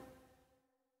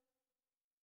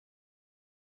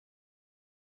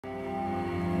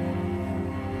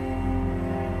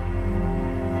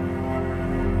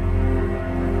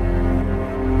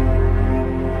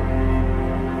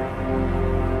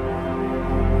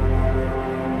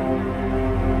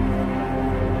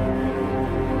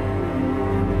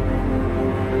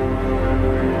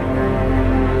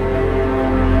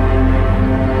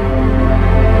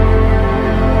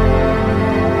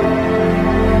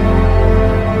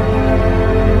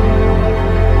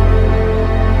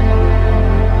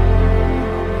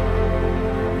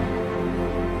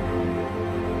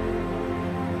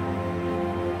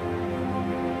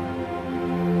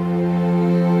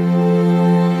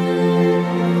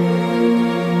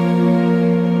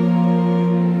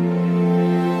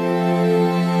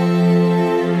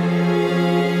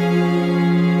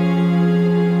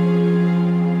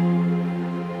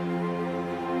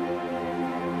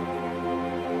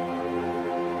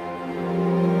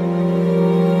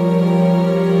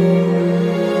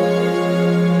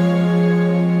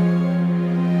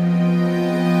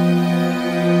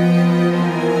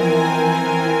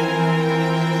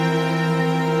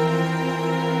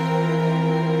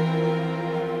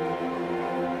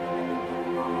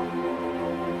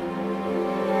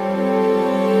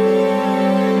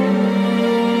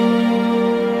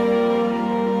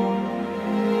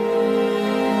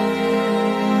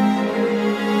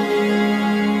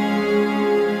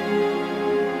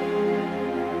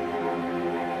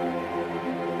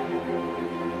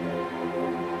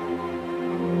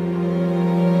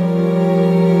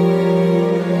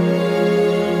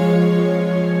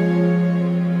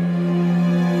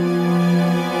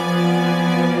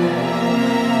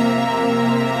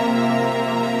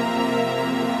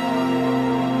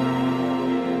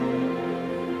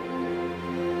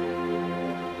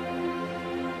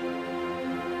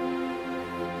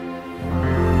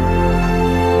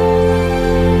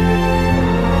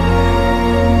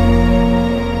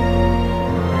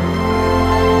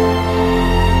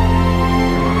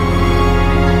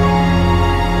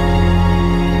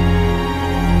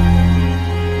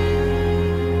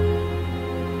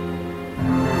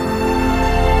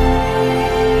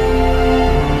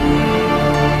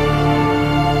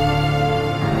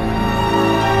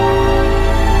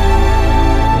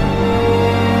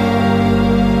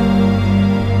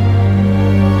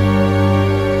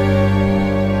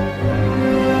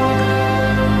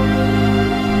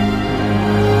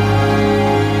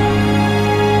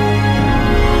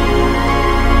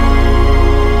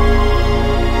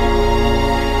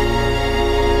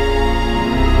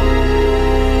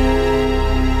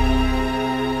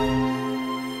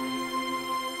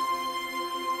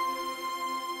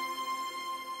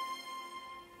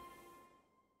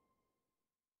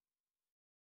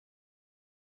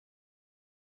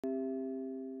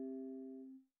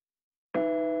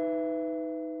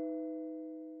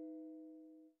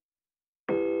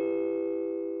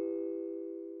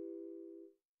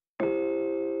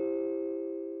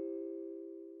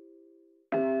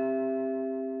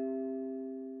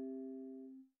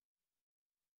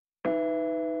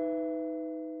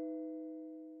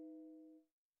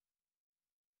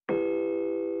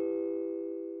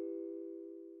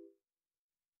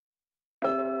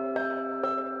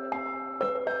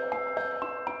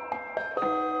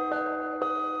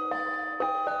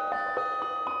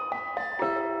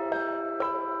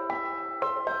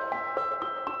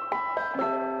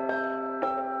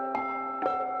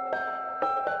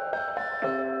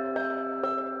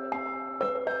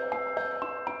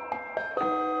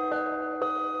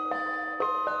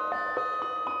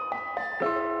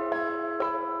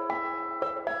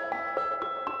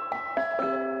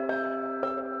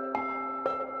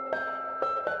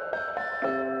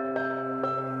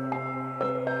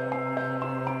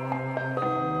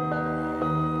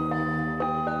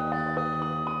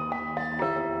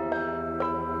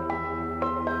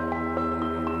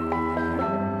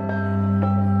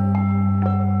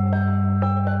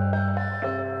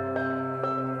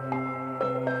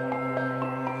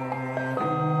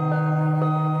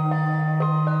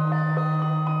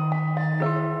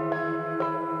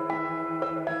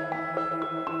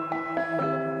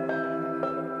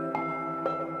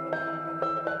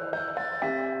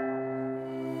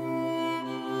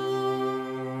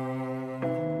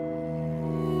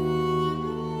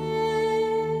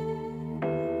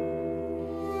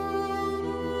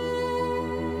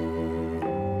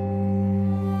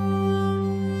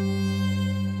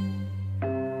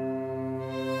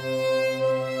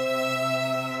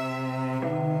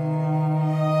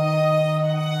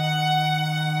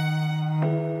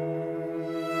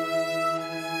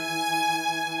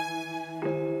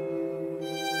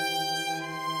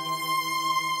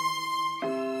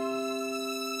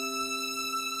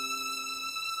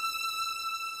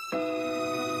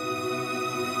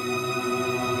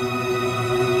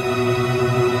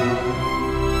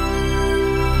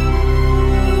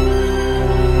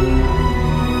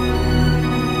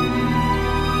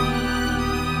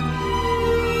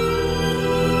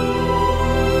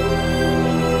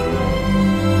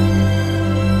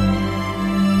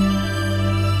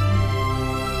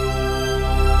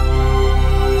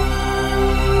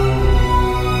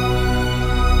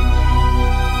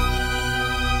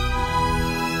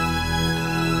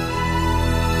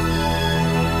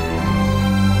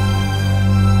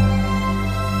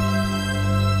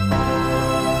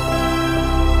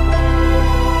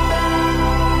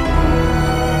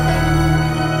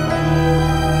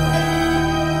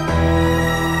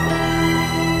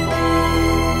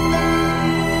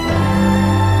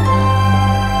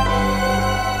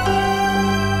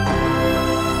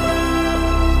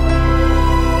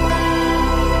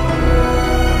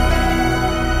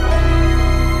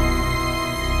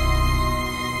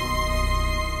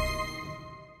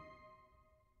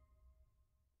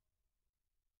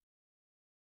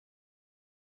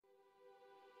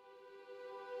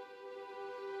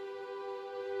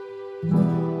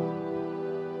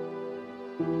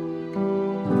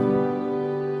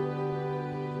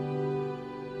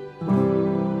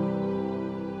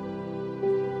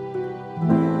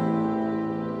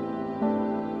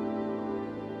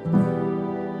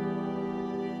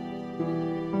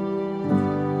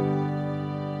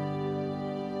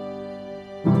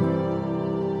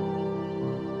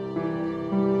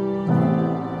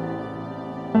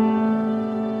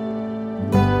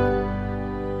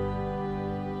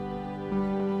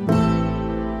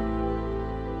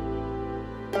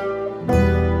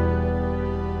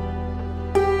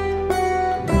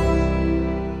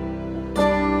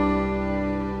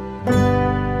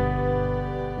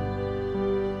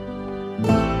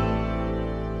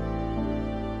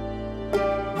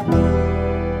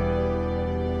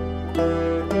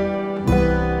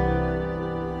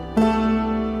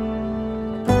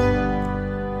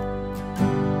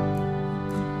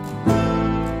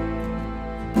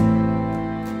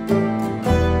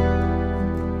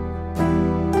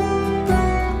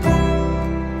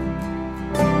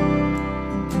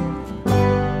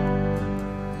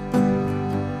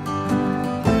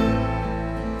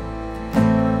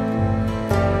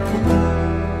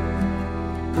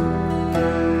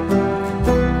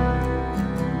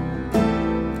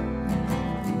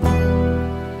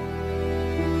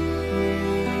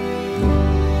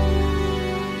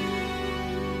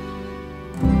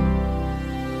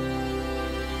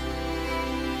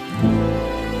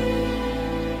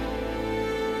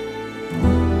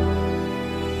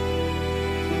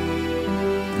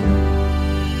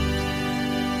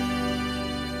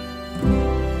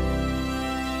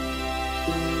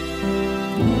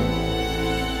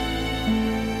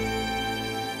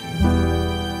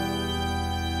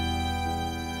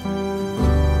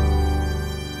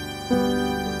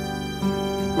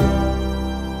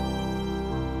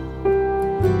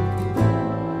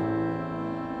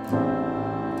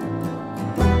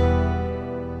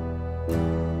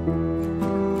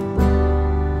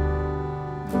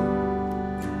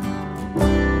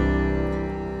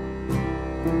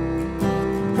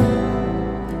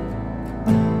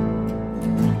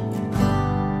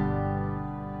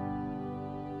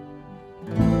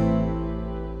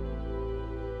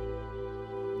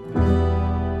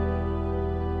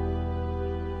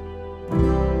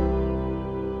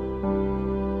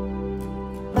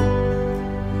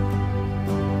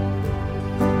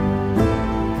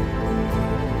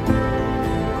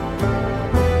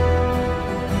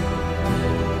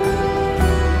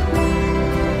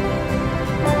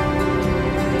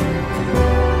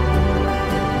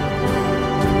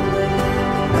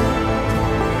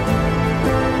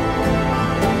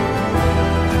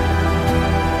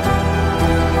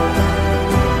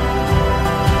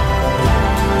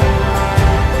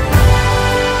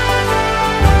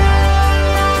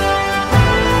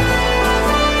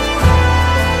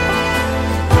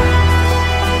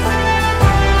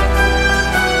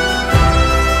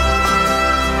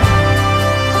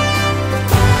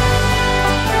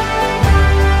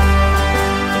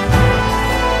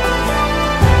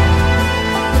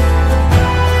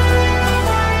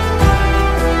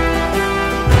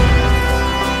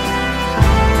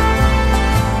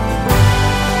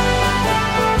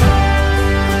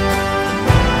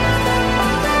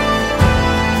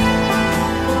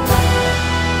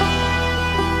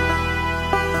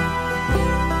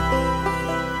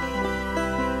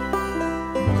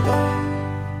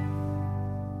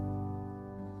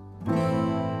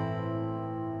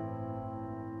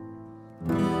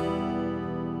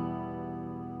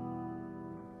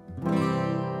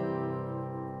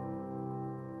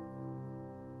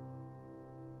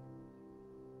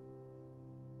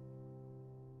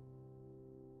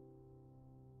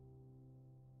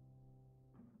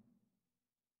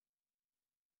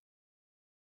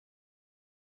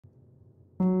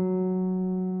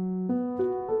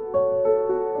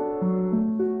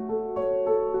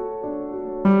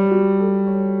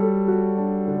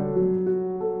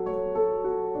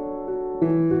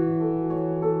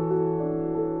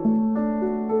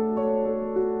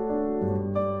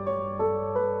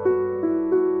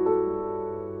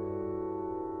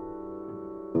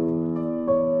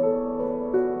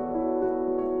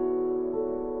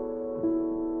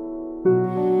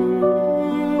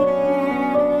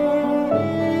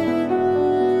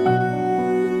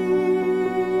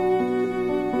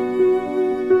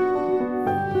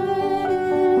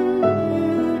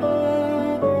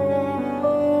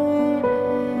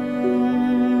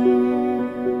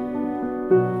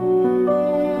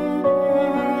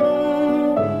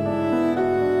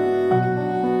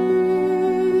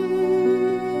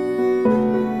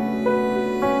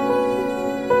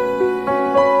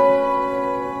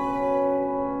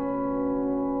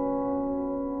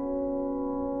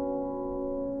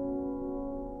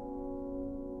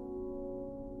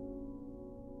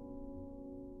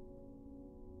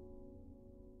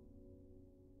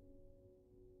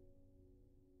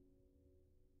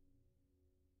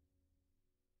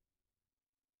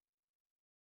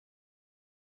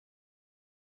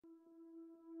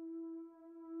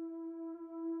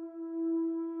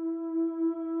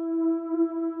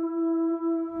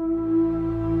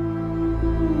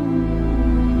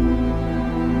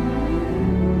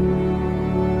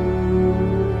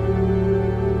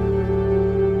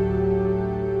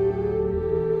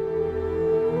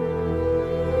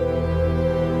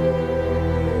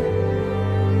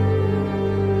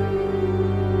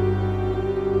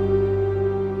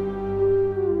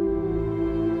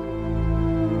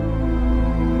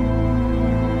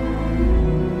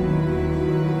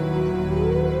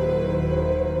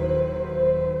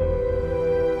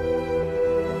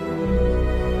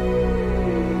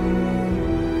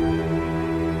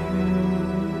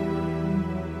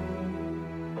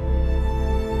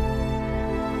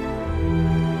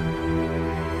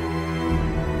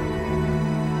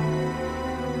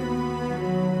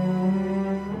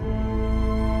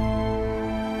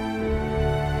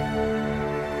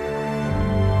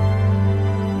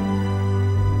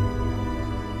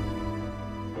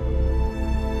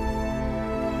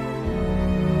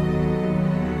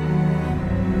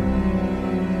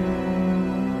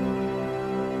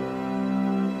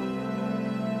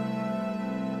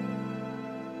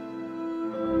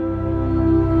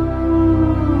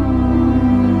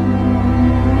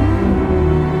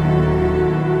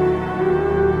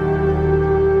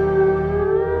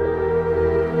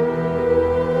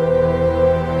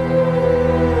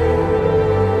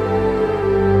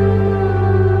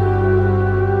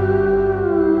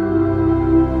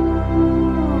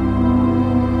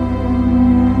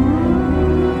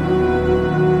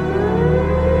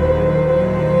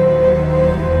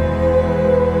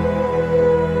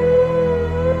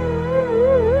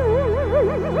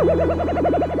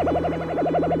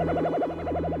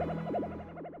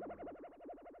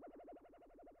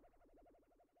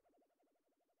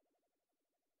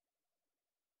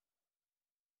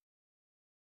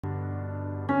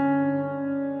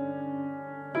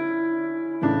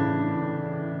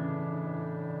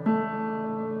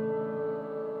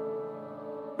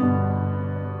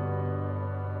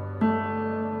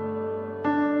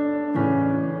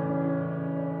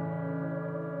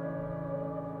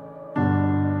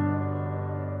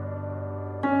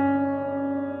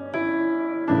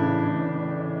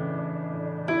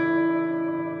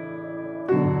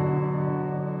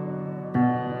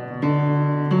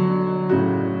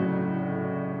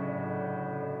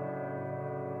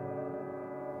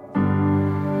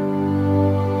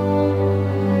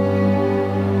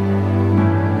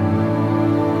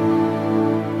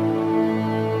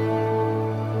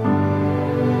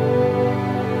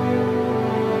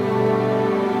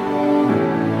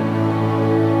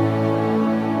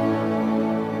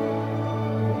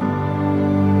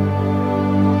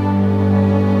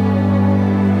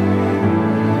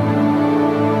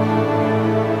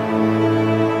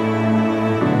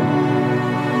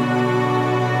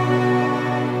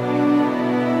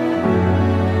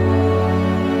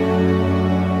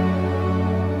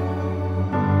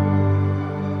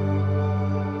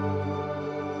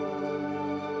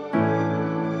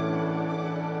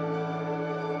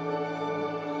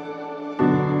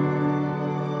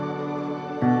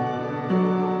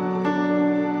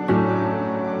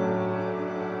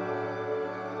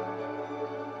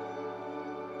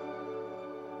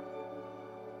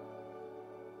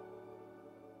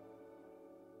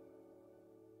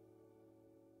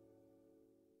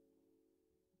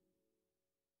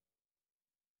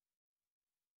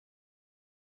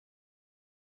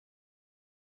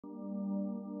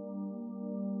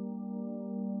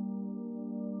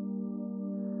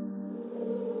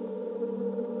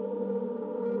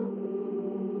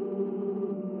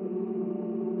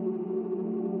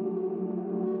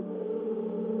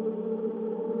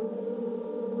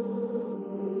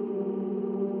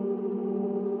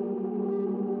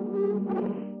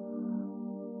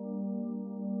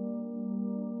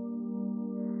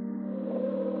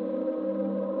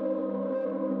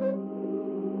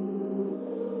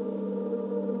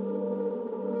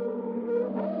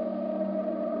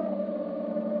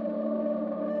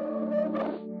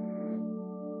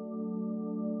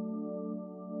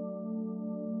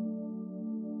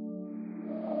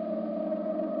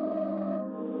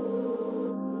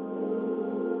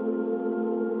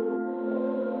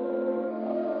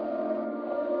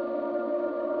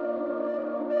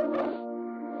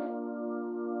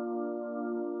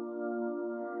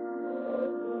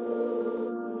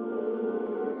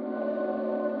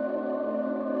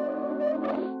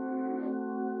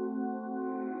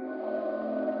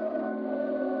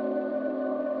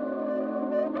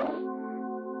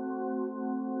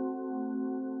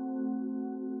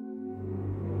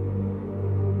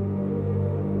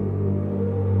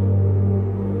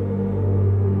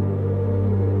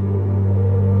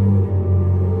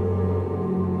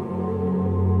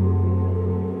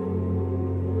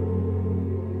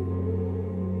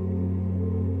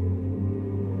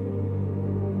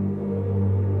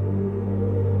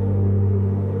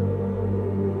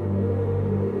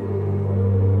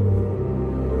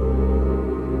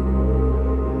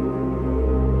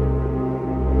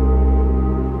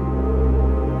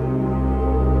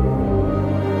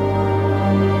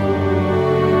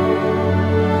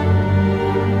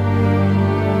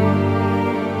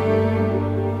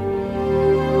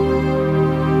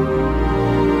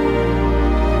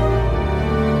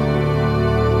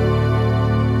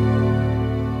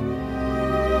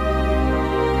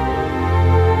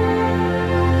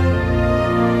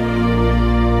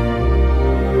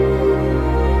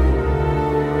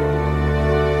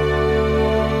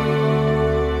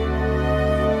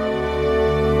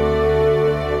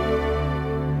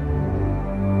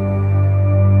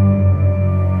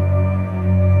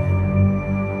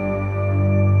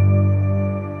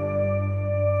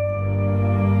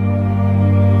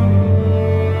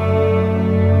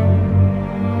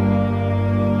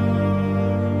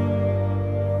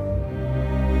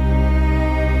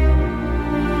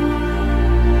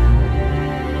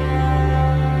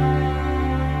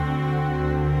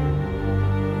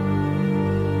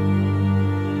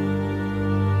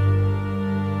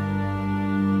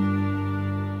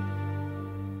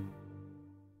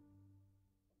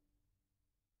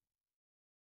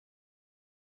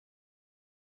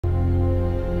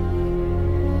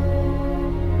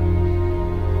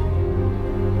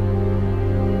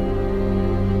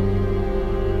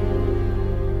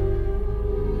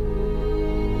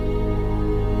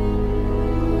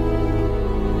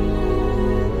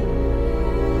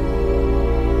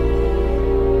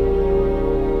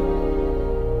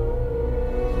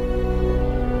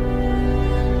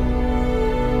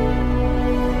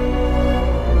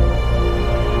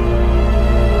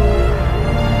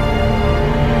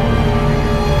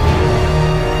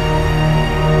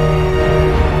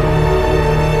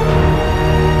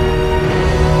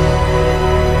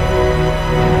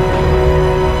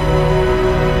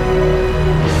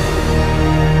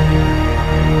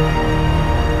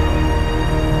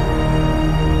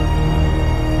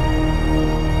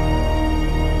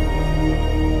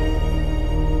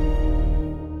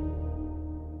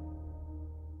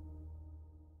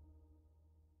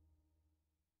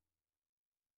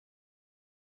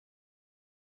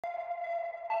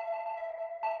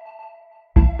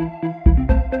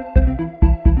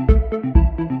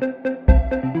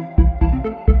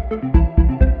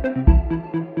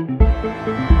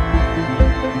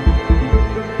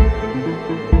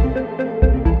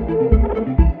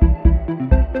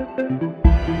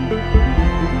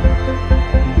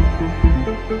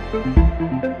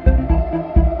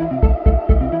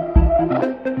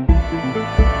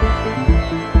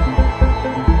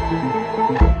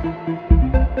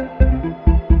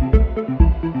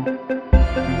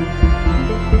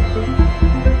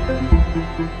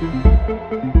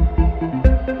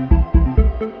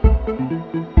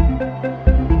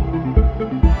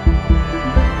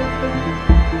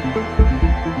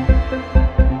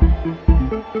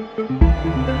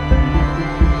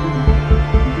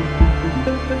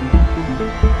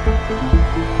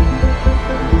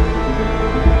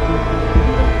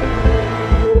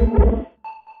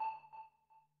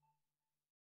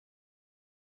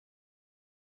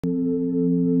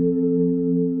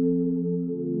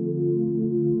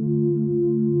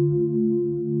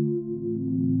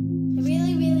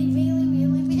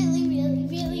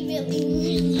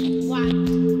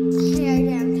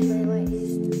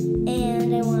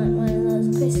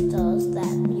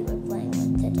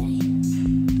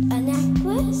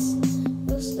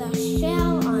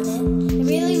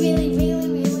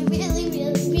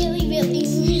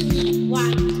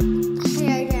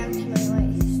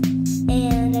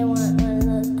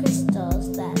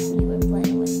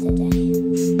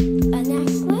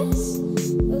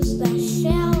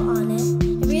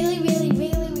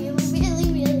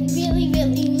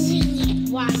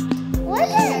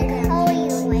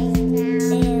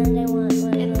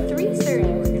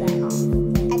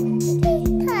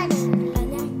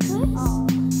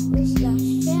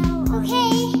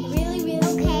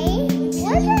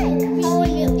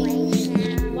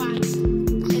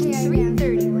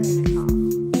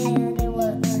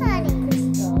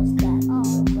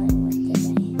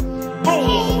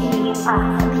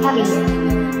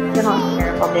 having been on a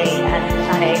terrible day, and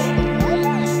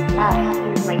I have to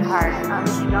use my card.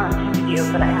 It's not a video,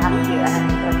 but I have to,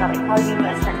 and I thought I'd call you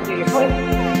and check to hear your voice.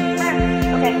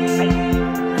 Okay, bye.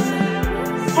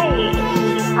 Hey, it's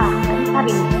me. I'm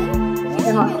having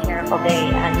been on a terrible day,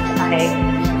 and I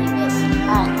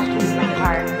have to use my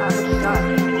card. It's not a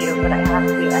video, but I have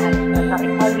to, and I thought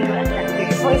I'd call you and check to hear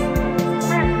your voice.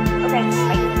 Okay,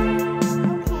 bye.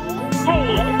 Hey,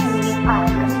 it's me. I'm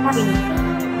having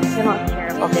been on a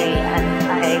terrible day, and I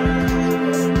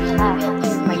have to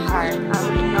use my card. It's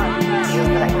not a video,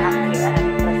 but I have to,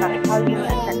 and I thought I'd call you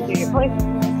and check to hear your voice.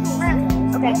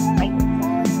 Okay, bye.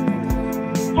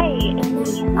 Hey, it's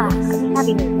me. I'm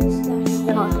having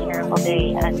been on a terrible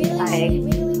day, and I have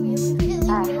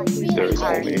to use my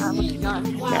card. It's not a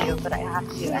video, but I have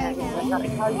to, and I thought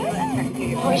I'd call you and check to hear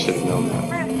your voice. I should have known that.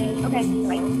 Okay,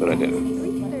 bye. But I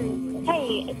didn't.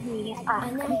 Hey, it's me.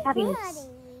 I'm having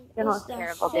been on a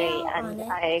terrible day, and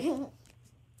I...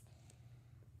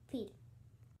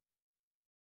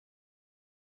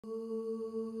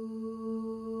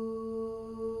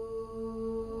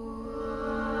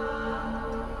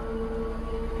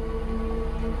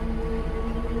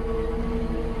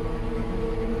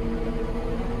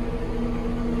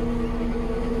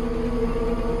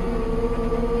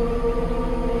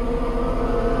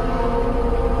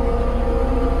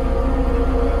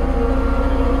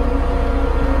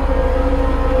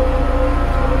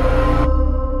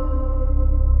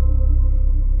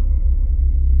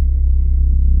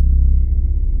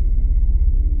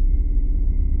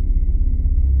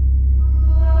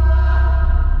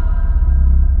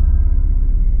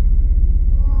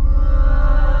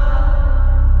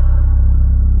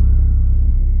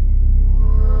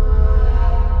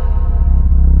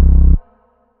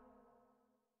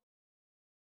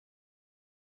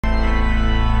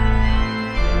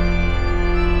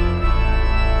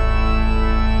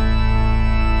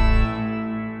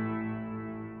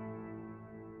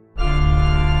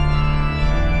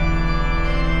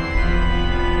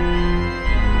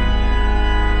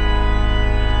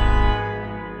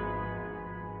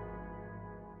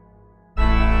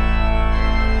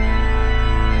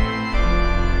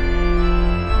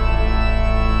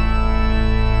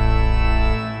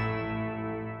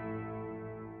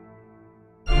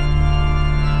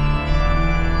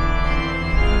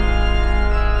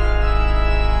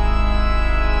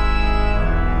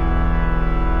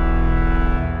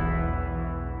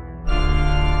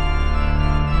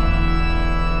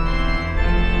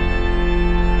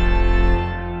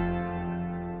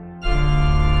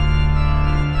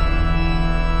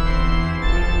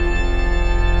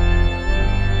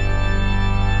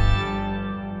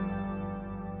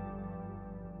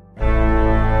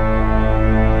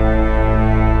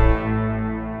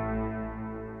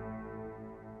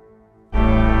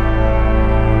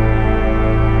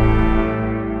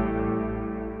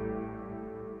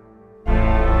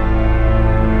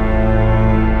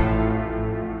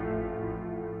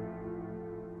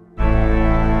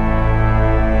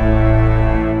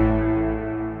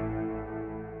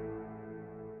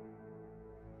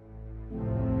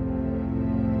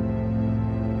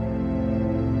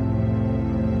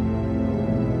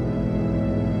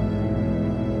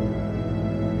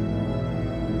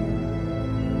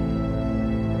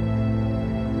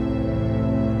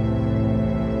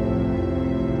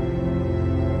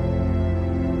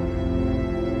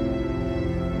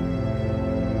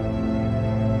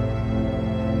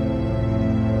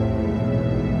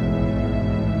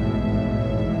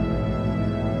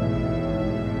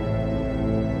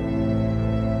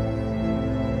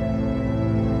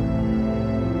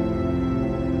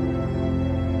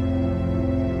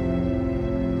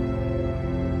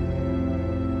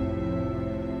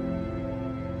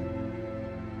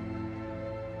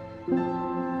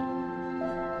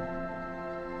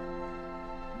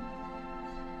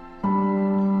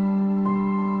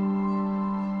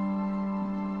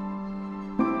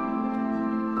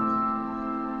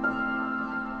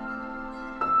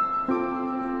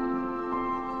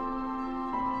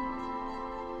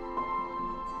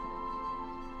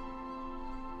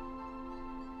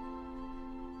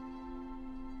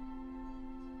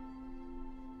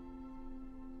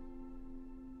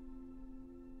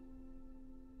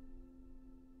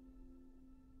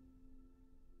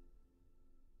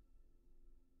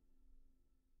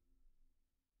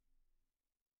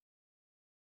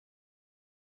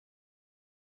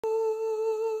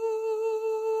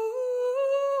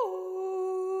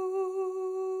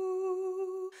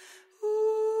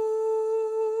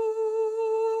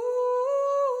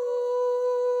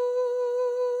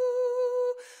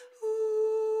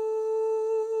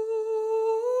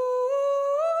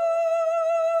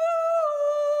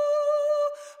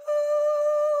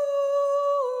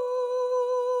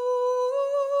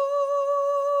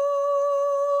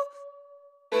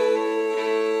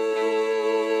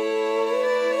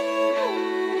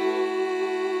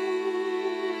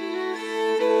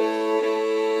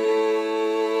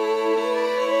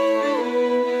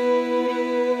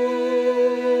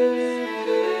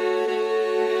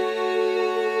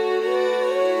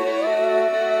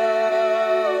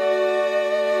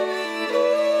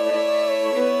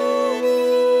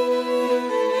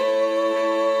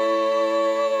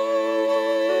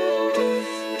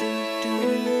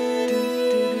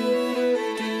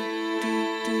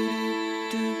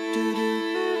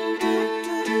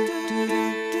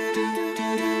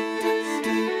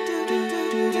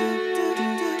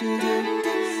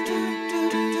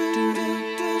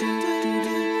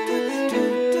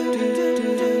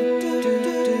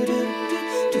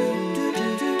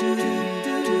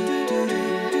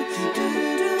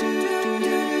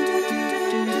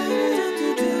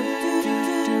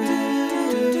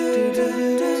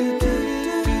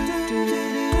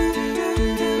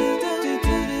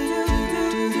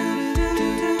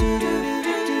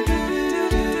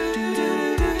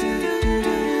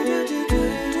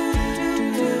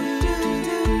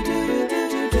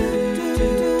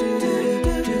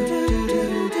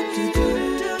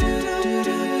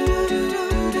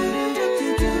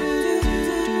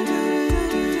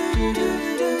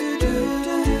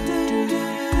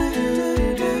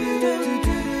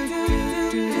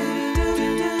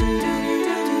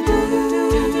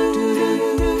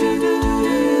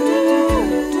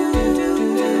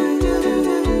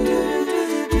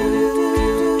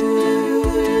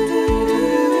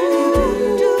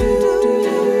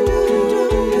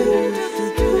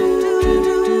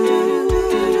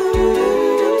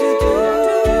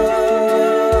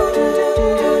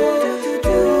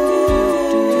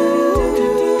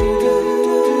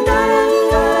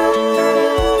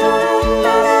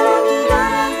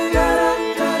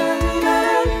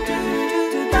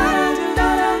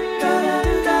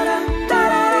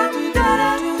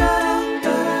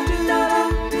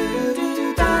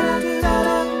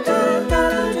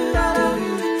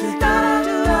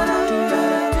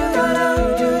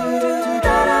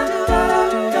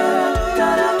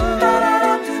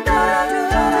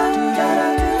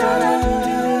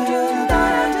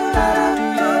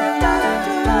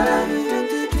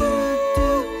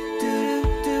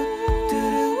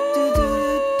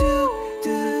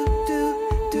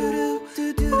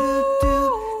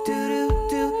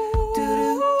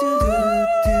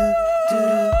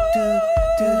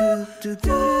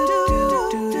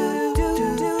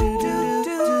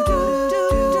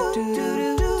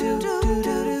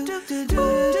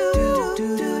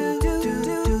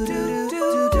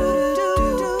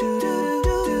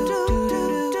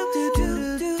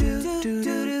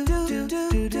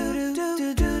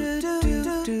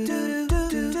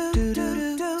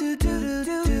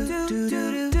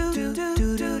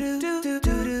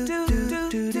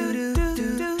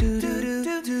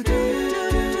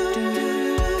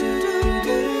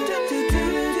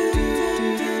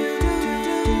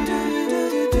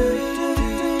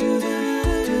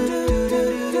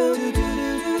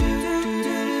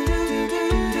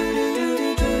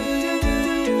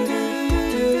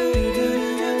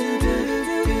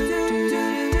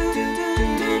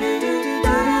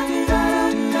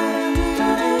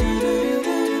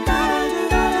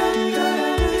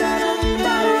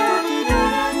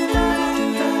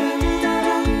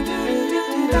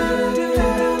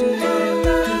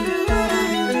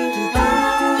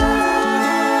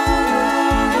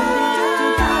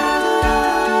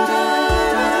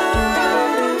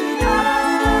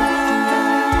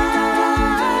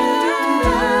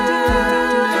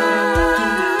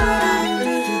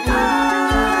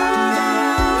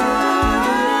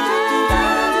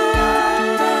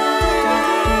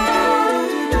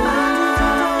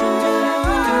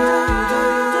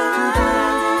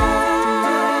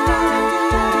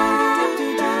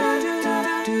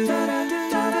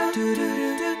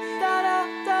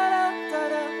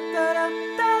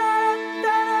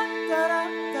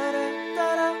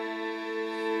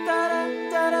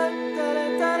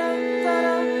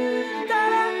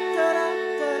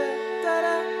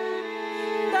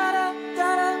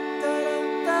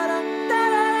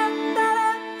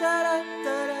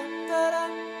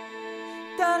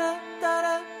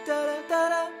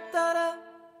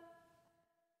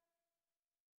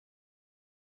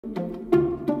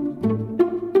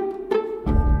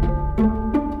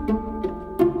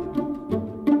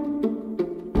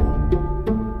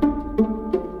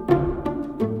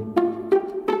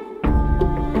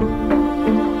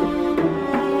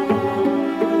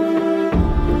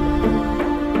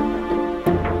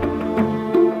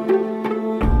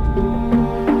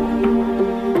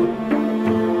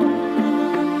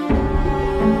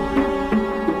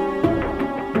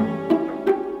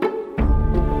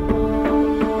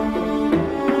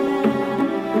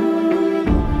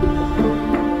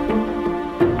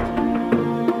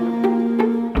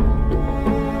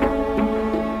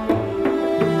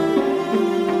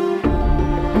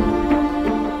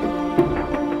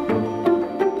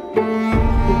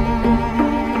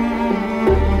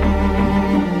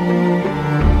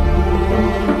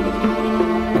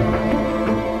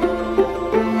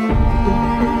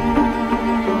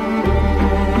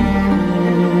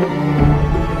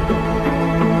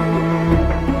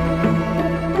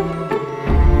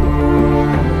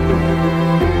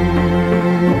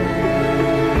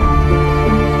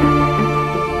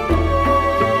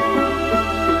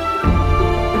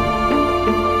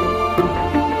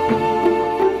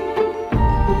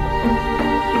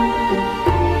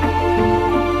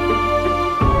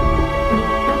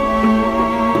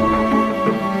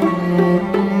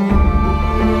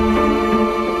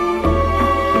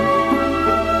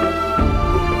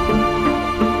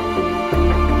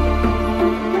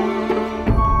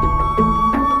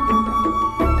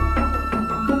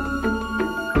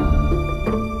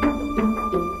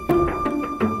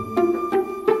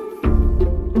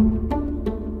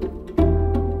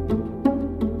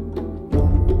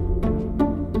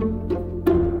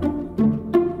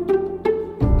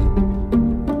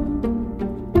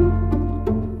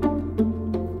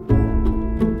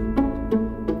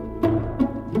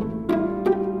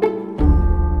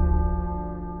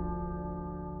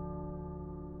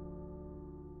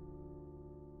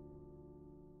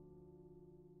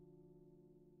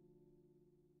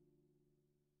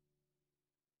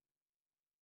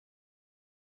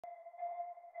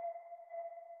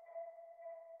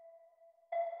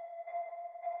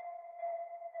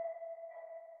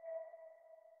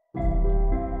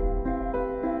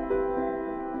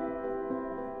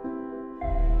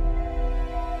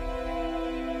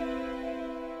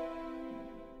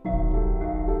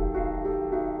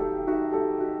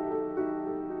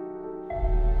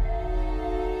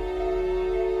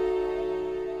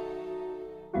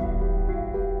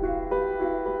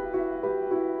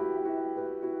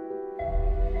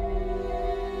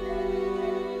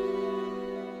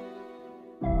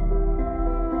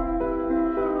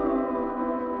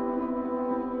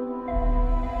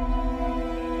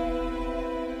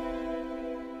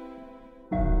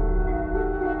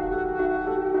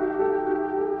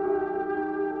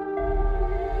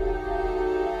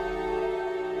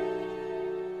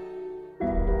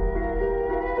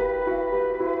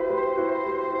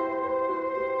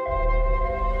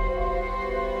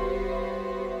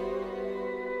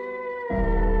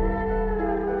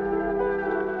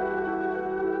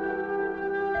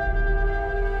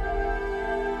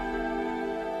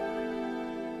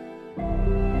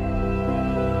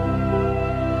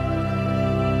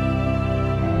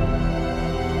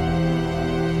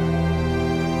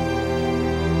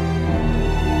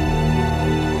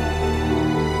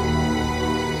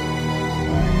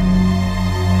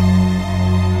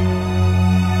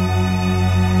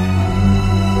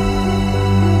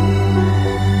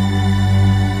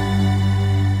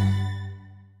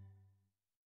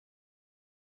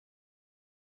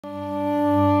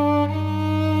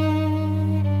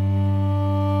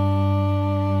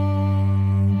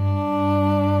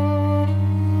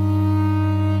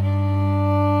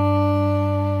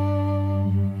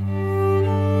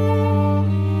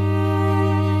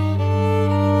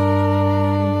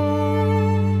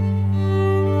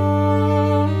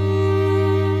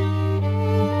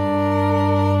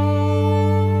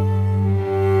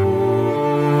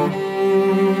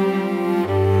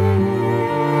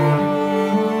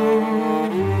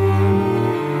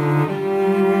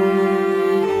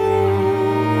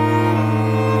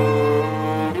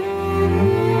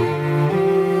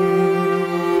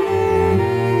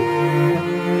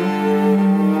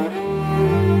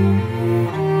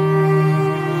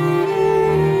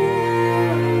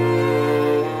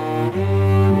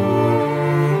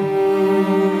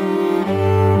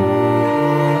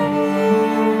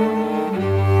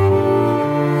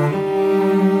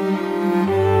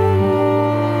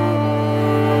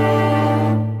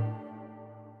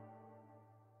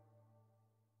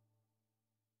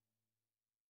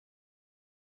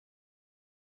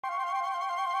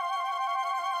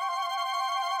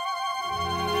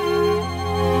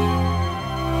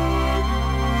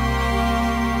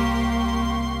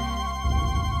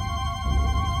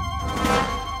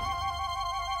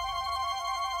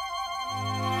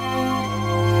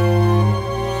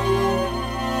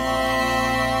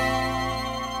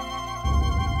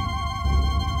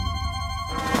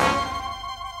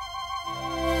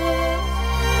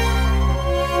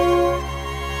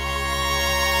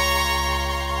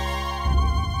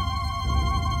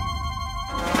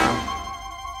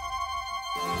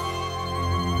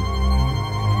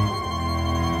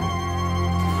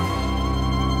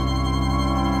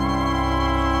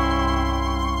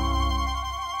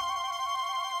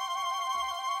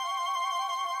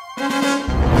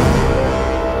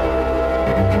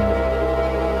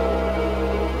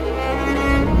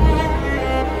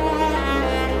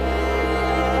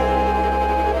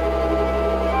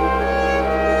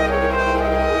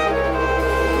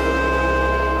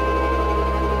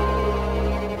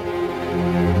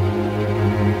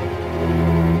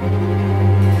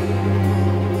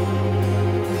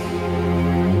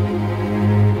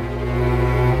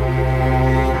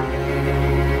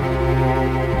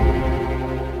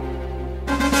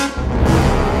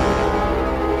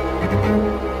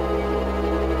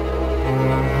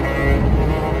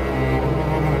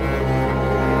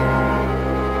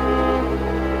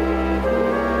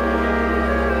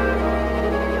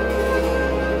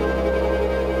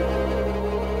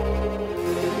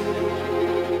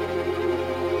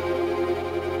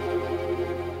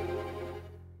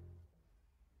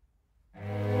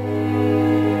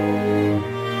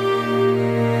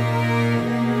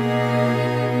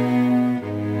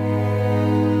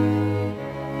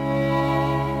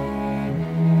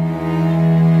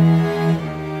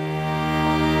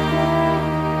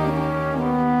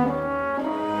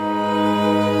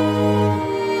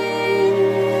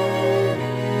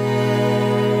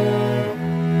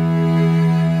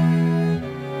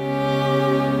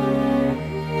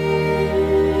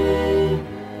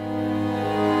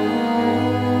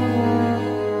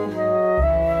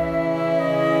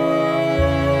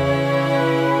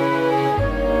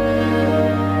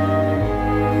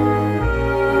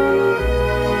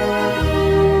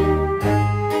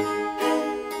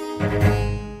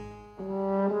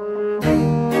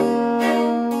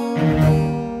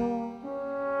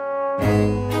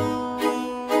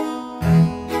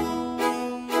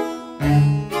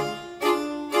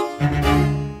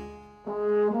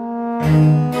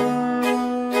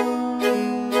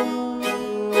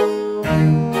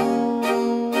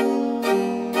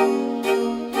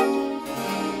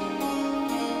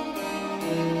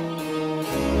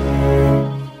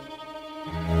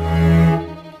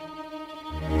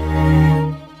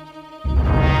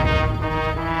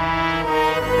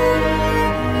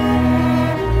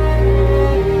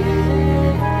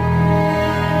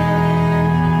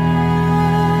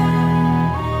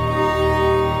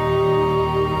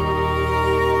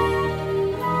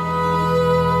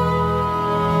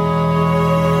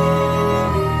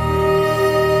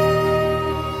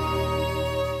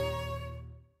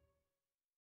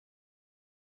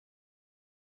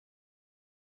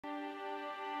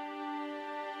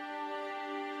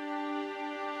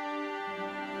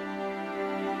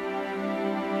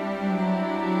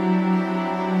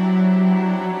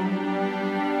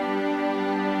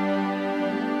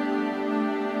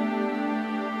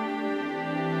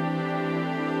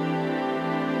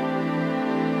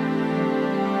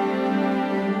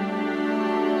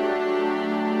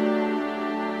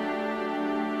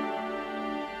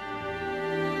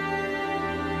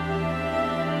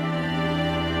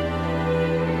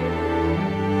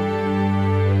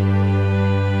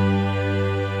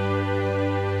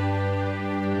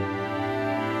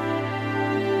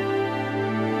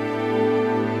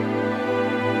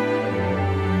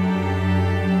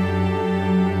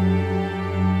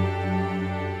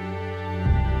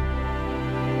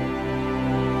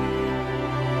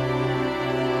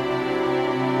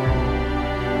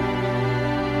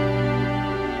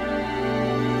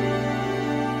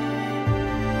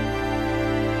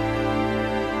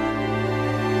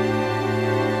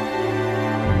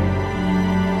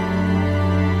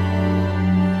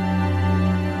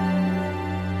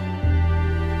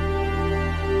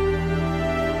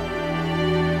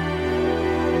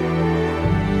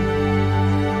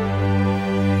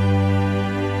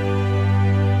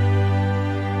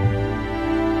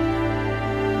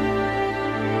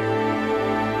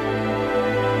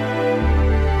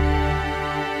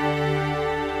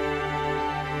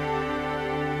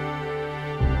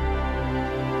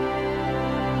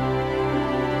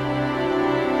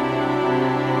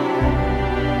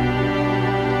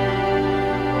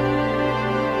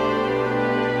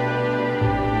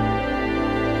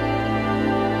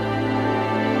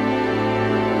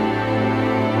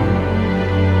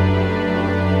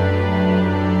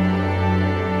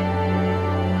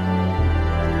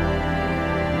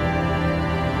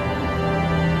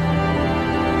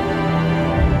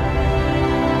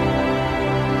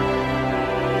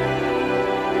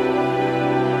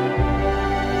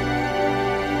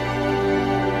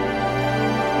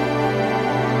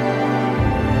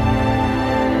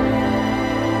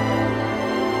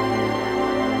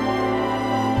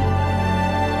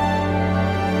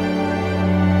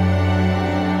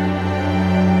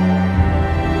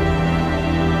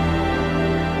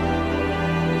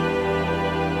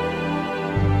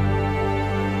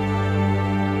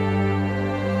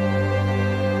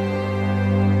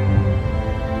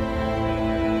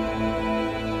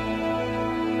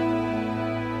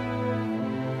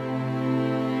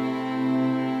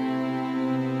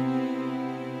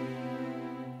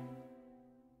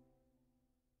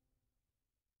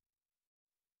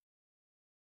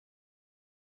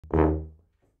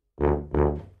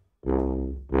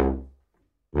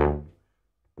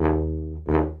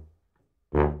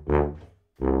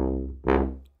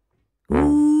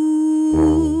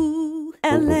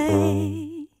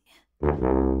 delay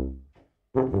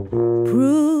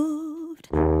proved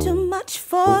too much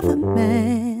for the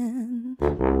man.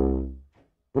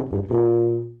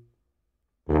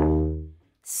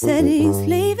 Said he's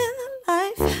leaving the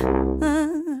life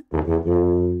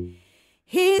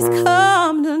he's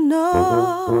come to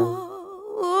know.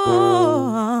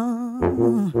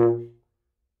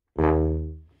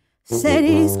 Said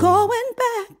he's going back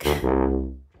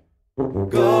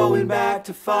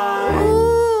to find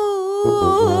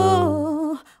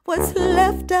what's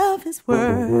left of his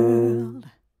world,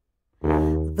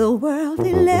 the world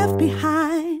he left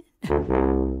behind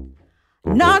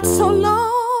not so long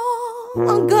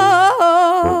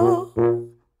ago.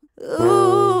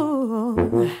 Ooh,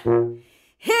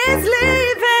 he's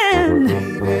leaving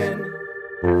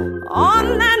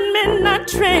on that midnight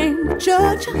train,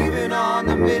 Georgia. Leaving on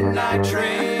the midnight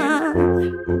train.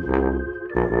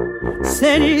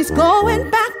 Said he's going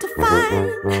back to find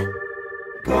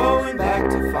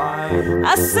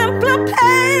a simpler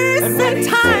place and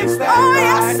time. Oh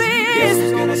yes, he is.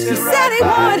 He said he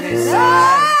would.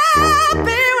 I'll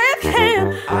be with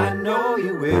him. I know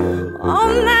you will.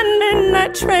 On that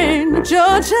midnight train to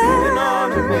Georgia. Leaving on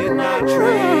the midnight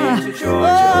train to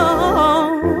Georgia.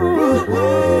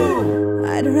 Oh,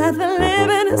 I'd rather live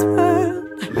in his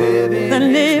world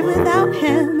than live without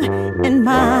him in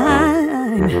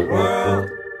mine. The world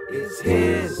is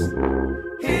his and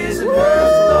hers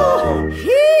alone.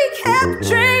 He kept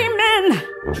dreaming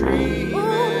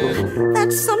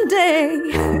that someday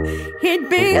he'd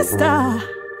be a star,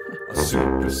 a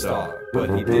superstar, but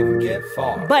he didn't get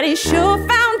far. But he sure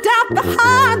found out the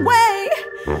hard way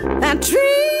that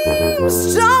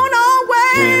dreams don't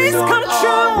always come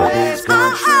true.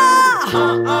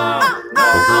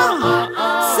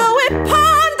 So he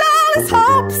pawned all his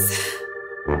hopes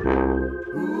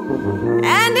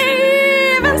and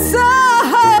even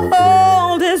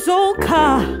sold his old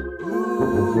car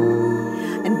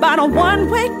and bought a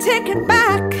one-way ticket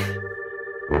back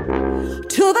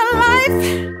to the life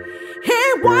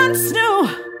he once knew.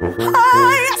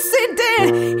 Oh, yes, he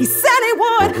did. He said he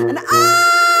would, and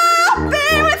I'll be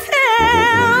with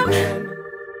him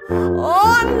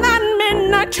on that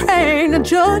midnight train to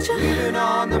Georgia. Leaving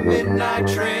on the midnight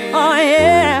train. Oh,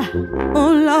 yeah.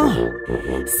 Oh,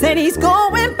 Lord. Said he's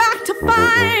going back to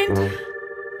find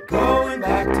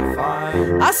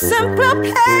a simpler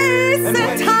place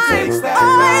and time.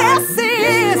 Oh, yes, he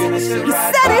is. He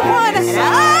said he would, and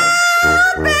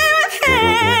I'll be with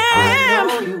him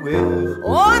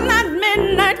on that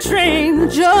midnight train to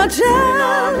Georgia.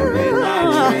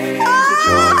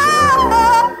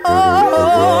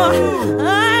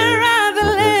 I'd rather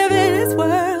live in his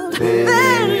world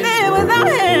than live without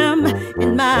him in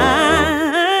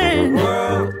mine. The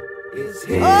world is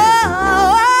his.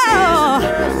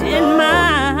 In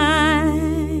mine.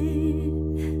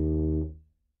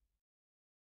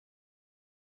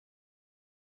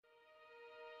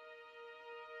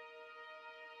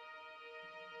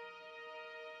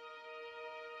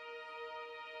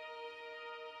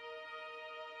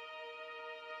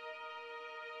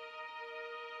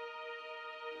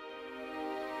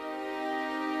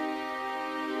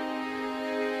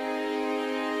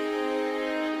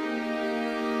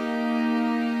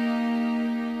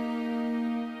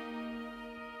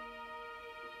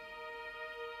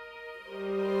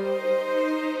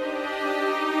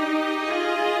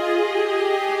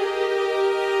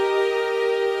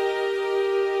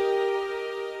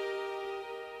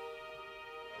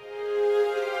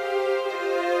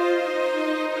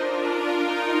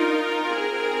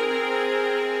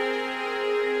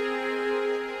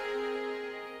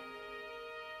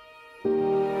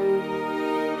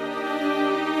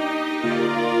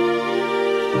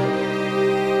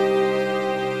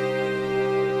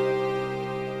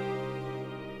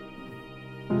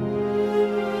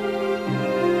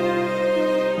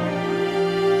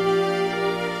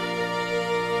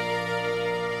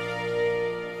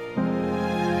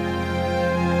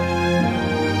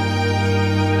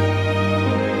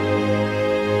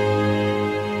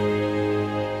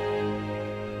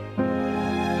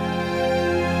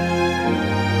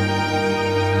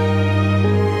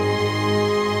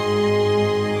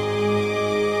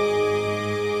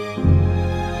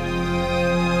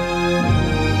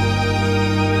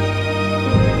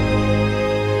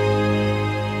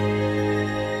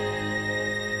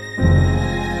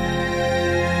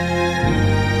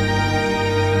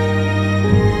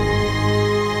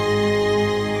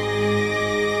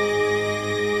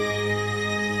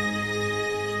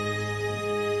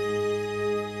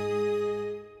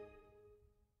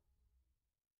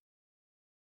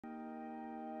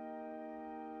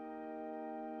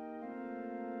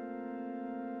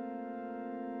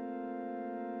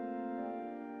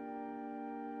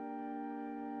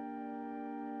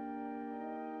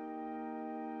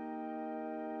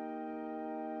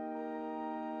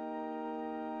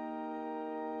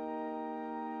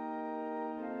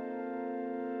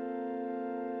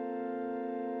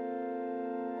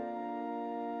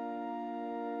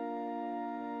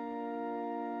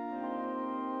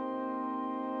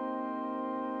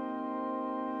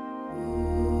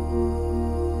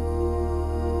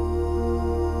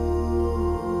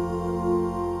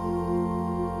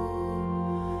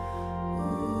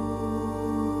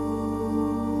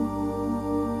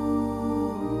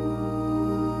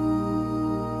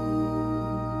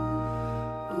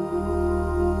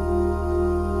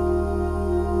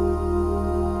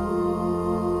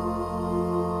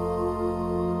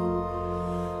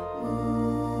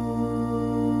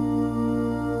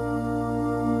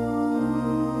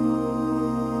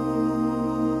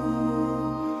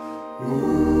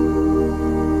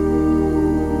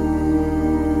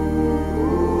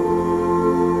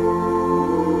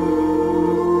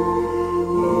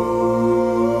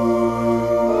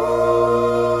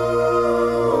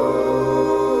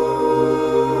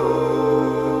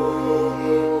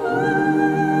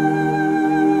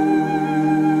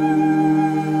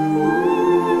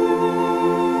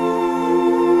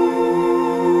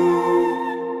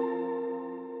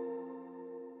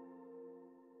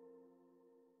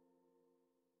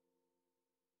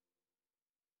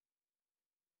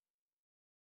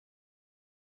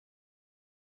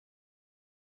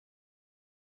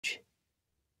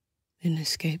 Then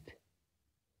escape.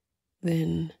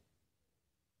 Then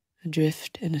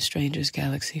adrift in a stranger's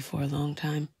galaxy for a long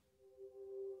time.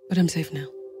 But I'm safe now.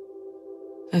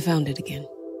 I found it again.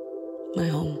 My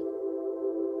home.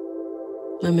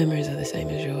 My memories are the same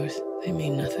as yours. They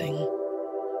mean nothing.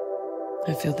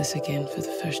 I feel this again for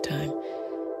the first time.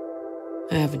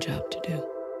 I have a job to do.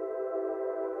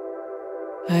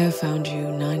 I have found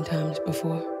you 9 times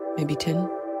before, maybe 10.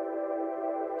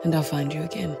 And I'll find you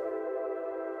again.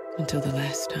 Until the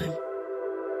last time.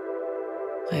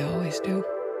 I always do.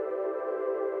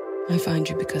 I find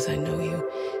you because I know you,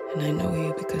 and I know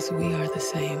you because we are the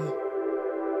same.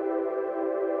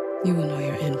 You will know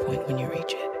your endpoint when you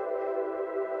reach it.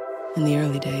 In the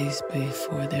early days,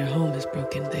 before their home is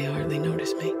broken, they hardly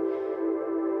notice me.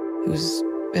 It was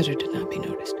better to not be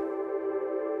noticed.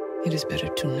 It is better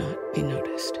to not be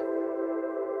noticed.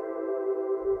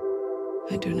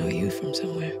 I do know you from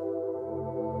somewhere.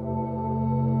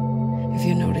 If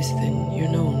you're noticed, then you're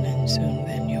known, and soon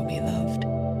then you'll be loved.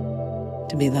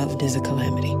 To be loved is a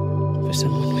calamity for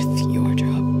someone with your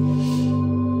job.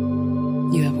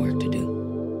 You have work to do.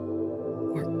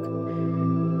 Work.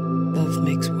 Love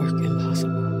makes work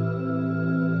impossible.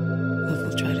 Love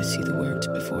will try to see the words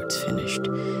before it's finished.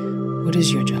 What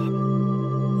is your job?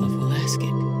 Love will ask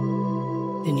it.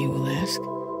 Then you will ask,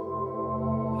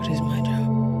 what is my job?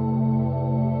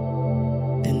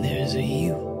 Then there's a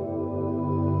you.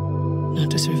 Not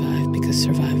to survive, because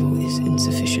survival is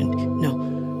insufficient.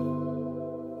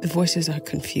 No. The voices are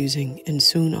confusing, and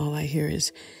soon all I hear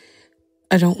is,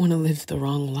 I don't want to live the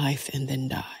wrong life and then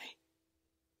die.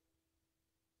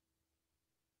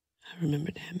 I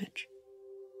remember damage.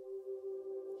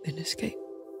 Then escape.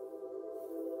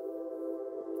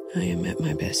 I am at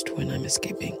my best when I'm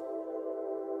escaping.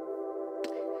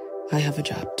 I have a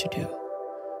job to do.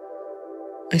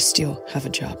 I still have a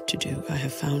job to do. I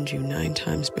have found you 9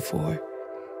 times before,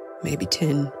 maybe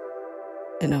 10,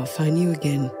 and I'll find you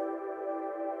again.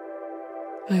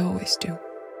 I always do.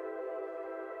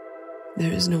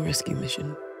 There is no rescue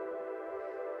mission.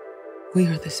 We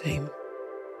are the same.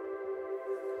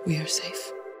 We are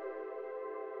safe.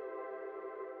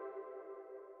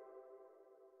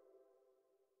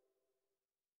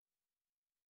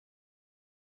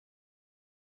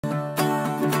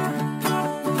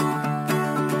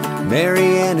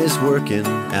 Mary Ann is working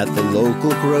at the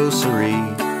local grocery.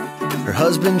 Her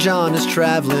husband John is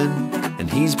traveling, and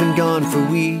he's been gone for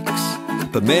weeks.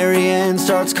 But Mary Ann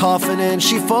starts coughing and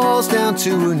she falls down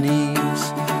to her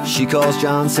knees. She calls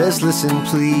John, says, listen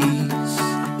please.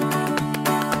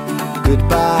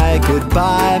 Goodbye,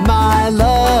 goodbye, my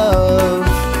love.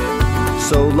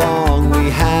 So long we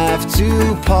have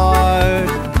to part.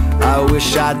 I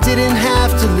wish I didn't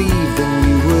have to leave, then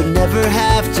you would never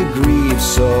have to grieve.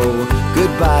 So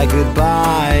goodbye,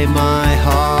 goodbye, my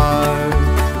heart.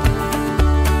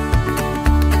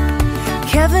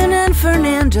 Kevin and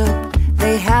Fernando,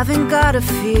 they haven't got a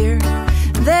fear.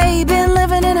 They've been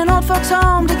living in an old folks'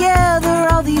 home together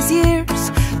all these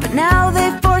years. But now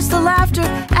they've forced the laughter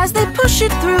as they push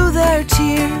it through their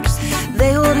tears.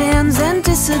 They hold hands and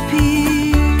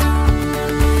disappear,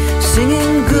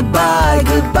 singing goodbye,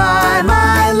 goodbye,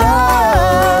 my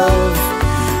love.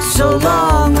 So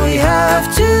long we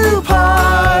have to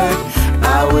part.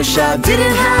 I wish I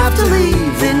didn't have to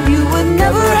leave, then you would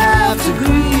never have to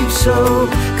grieve. So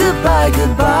goodbye,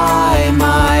 goodbye,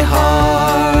 my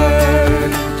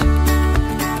heart.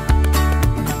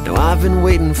 Now I've been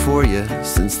waiting for you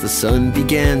since the sun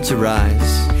began to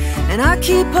rise, and I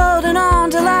keep holding on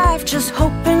to life, just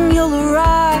hoping you'll you'll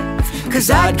arrive. 'Cause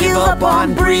I'd give up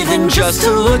on breathing just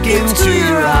to look into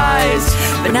your eyes.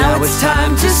 But now it's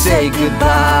time to say goodbye.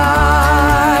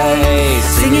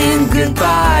 Singing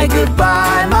goodbye,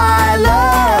 goodbye, my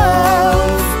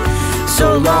love. So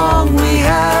long we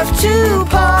have to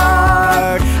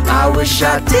part. I wish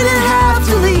I didn't have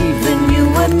to leave, then you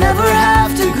would never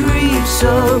have to grieve.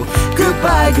 So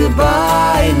goodbye,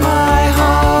 goodbye, my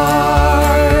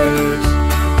heart.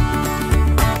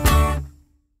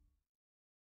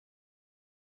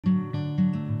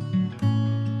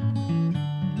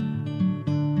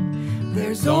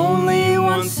 There's only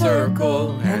one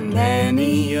circle and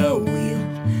many a wheel.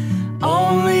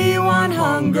 Only one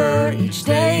hunger, each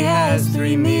day has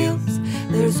 3 meals.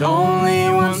 There's only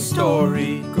one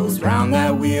story, goes round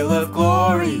that wheel of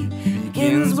glory.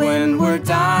 Begins when we're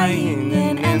dying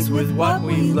and ends with what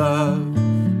we love.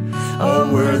 Oh,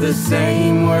 we're the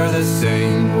same, we're the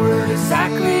same, we're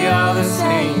exactly all the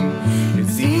same.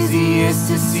 It's easiest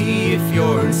to see if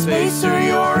you're in space or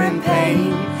you're in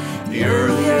pain. The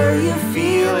earlier you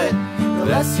feel it, the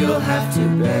less you'll have to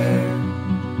bear.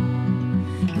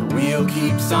 The wheel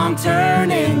keeps on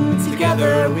turning,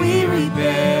 together we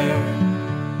repair.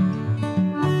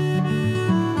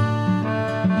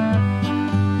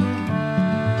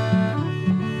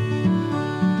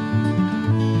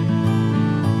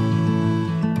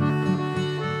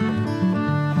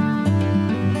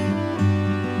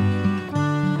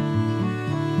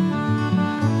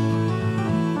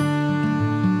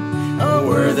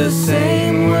 We're the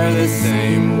same, we're the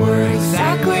same, we're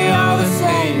exactly all the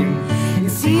same.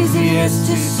 It's easiest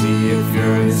to see if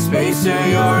you're in space or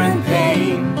you're in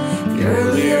pain. The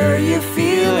earlier you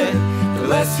feel it, the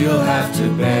less you'll have to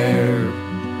bear.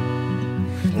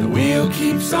 The wheel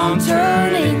keeps on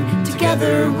turning,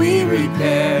 together we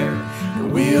repair. The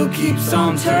wheel keeps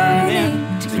on turning,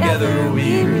 together we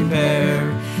repair.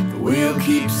 The wheel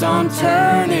keeps on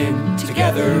turning,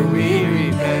 together we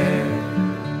repair.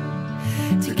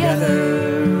 Together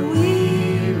we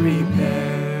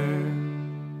repair.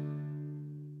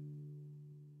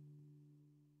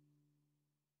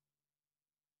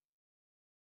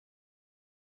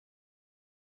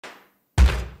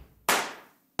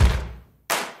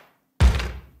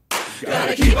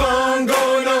 Gotta keep on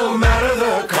going no matter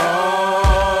the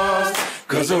cost,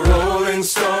 'cause a rolling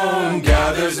stone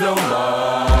gathers no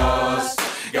moss.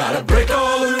 Gotta break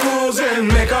all the rules and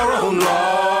make our own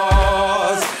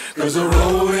laws, 'cause a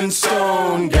rolling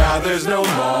stone gathers no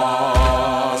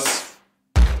moss.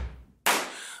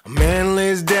 A man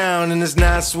lays down in his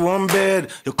nice warm bed.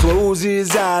 He'll close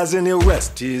his eyes and he'll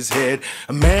rest his head.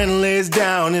 A man lays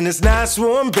down in his nice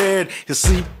warm bed. He'll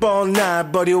sleep all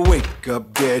night, but he'll wake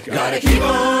up dead. Gotta keep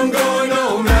on going no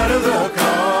matter the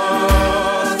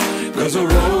cost, 'cause a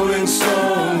rolling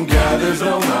stone gathers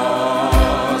no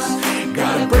moss.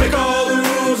 Gotta break all the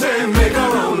rules and make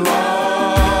our own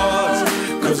laws,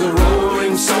 'cause a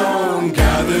rolling stone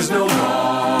gathers no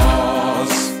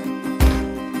moss.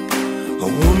 A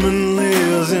woman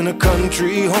lives in a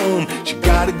country home. She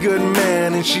got a good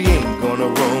man and she ain't gonna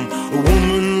roam. A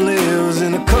woman lives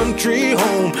in a country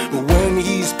home, but when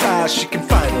he's passed, she can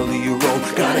finally roam.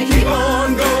 Gotta keep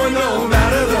on going no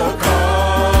matter the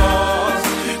cost,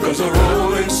 'cause a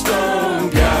rolling stone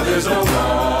gathers no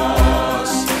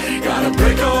moss. Gotta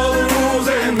break all the rules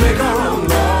and make our own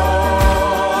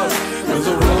laws, 'cause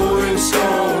a rolling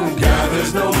stone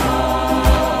gathers no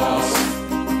moss.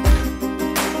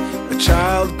 A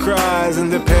child cries in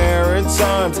their parents'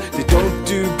 arms. They don't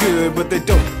do good, but they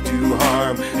don't do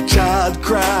harm. A child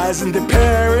cries in their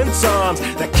parents' arms.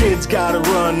 That kid's gotta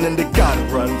run and they gotta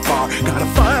run far. Gotta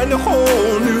find a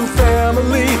whole new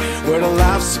family where the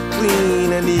life's so clean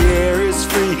and the air is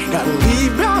free. Gotta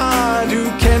leave behind who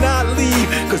cannot leave,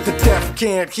 'cause the deaf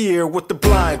can't hear what the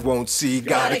blind won't see.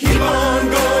 Gotta keep on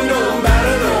going no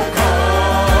matter the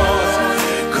cost,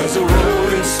 'cause a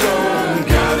rolling stone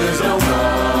gathers no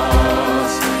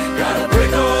moss. Gotta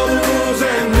break all the rules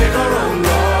and make our own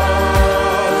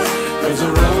laws, 'cause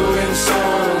a rolling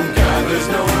stone gathers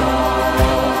no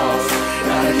moss.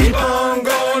 Gotta keep on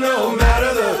going no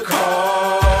matter the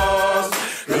cost,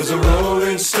 'cause a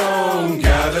rolling stone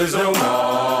gathers no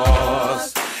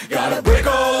moss. Gotta break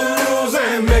all the rules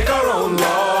and make our own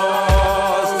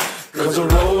laws, 'cause a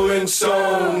rolling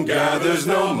stone gathers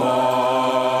no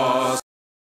moss.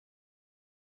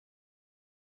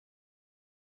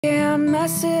 Can't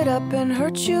mess it up and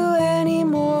hurt you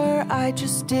anymore. I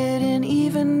just didn't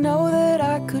even know that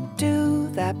I could do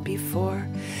that before.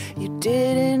 You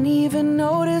didn't even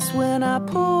notice when I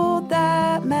pulled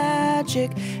that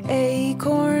magic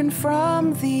acorn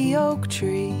from the oak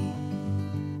tree.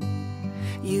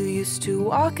 You used to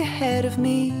walk ahead of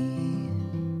me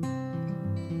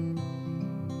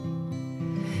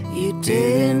You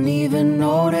didn't even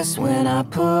notice when I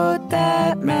put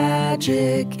that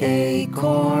magic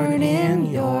acorn in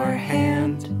your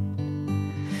hand.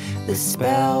 The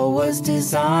spell was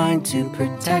designed to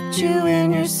protect you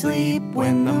in your sleep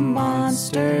when the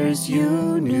monsters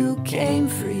you knew came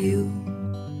for you.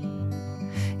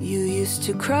 You used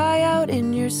to cry out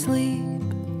in your sleep.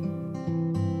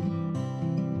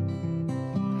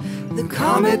 The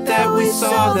comet that we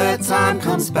saw that time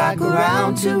comes back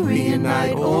around to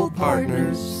reunite old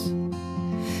partners.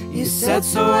 You said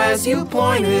so as you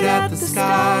pointed at the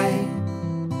sky.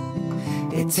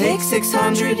 It takes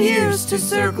 600 years to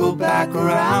circle back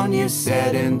around, you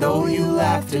said, and though you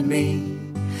laughed at me,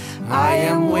 I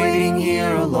am waiting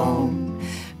here alone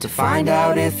to find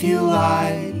out if you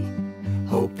lied,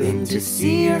 hoping to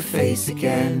see your face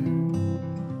again.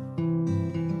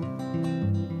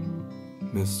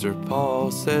 Mr. Paul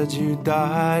said you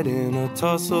died in a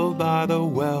tussle by the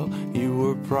well. You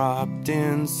were propped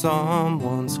in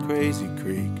someone's crazy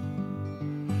creek.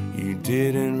 You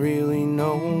didn't really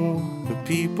know the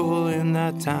people in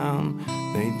that town.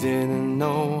 They didn't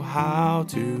know how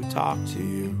to talk to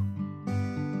you.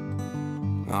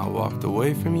 I walked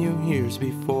away from you years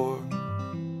before.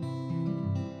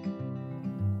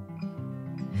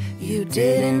 You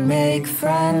didn't make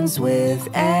friends with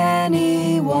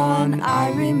anyone. I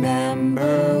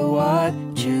remember what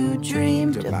you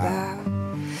dreamed about.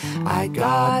 I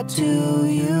got to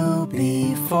you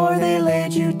before they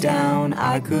laid you down.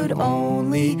 I could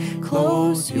only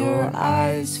close your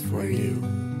eyes for you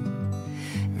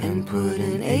and put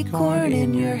an acorn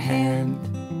in your hand.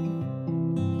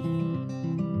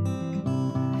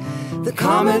 The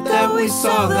comet that we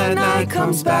saw that night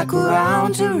comes back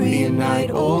around to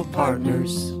reunite old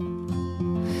partners.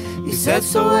 You said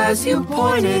so as you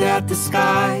pointed at the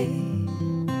sky.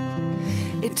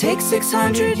 It takes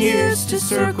 600 years to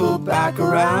circle back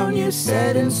around, you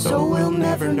said, and so we'll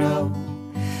never know.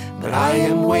 But I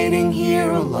am waiting here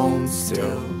alone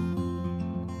still,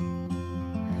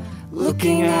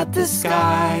 looking at the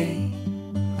sky.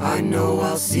 I know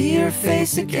I'll see your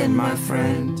face again, my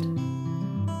friend.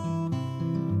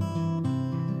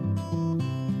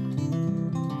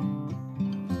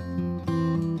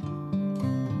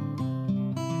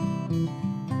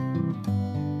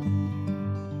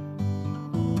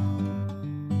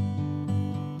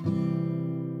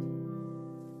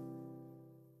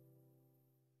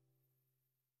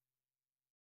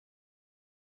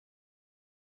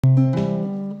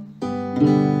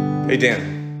 Hey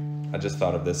Dan, I just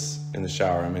thought of this in the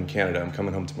shower. I'm in Canada. I'm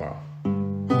coming home tomorrow.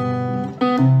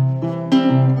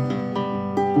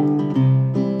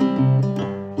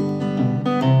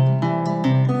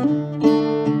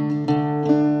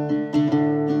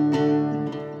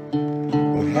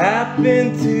 What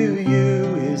happened to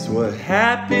you is what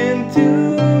happened to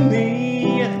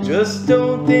me. I just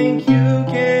don't think you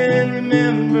can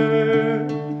remember.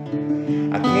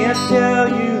 I can't tell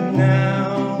you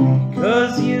now,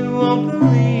 'cause you won't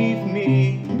believe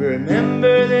me.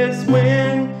 Remember this when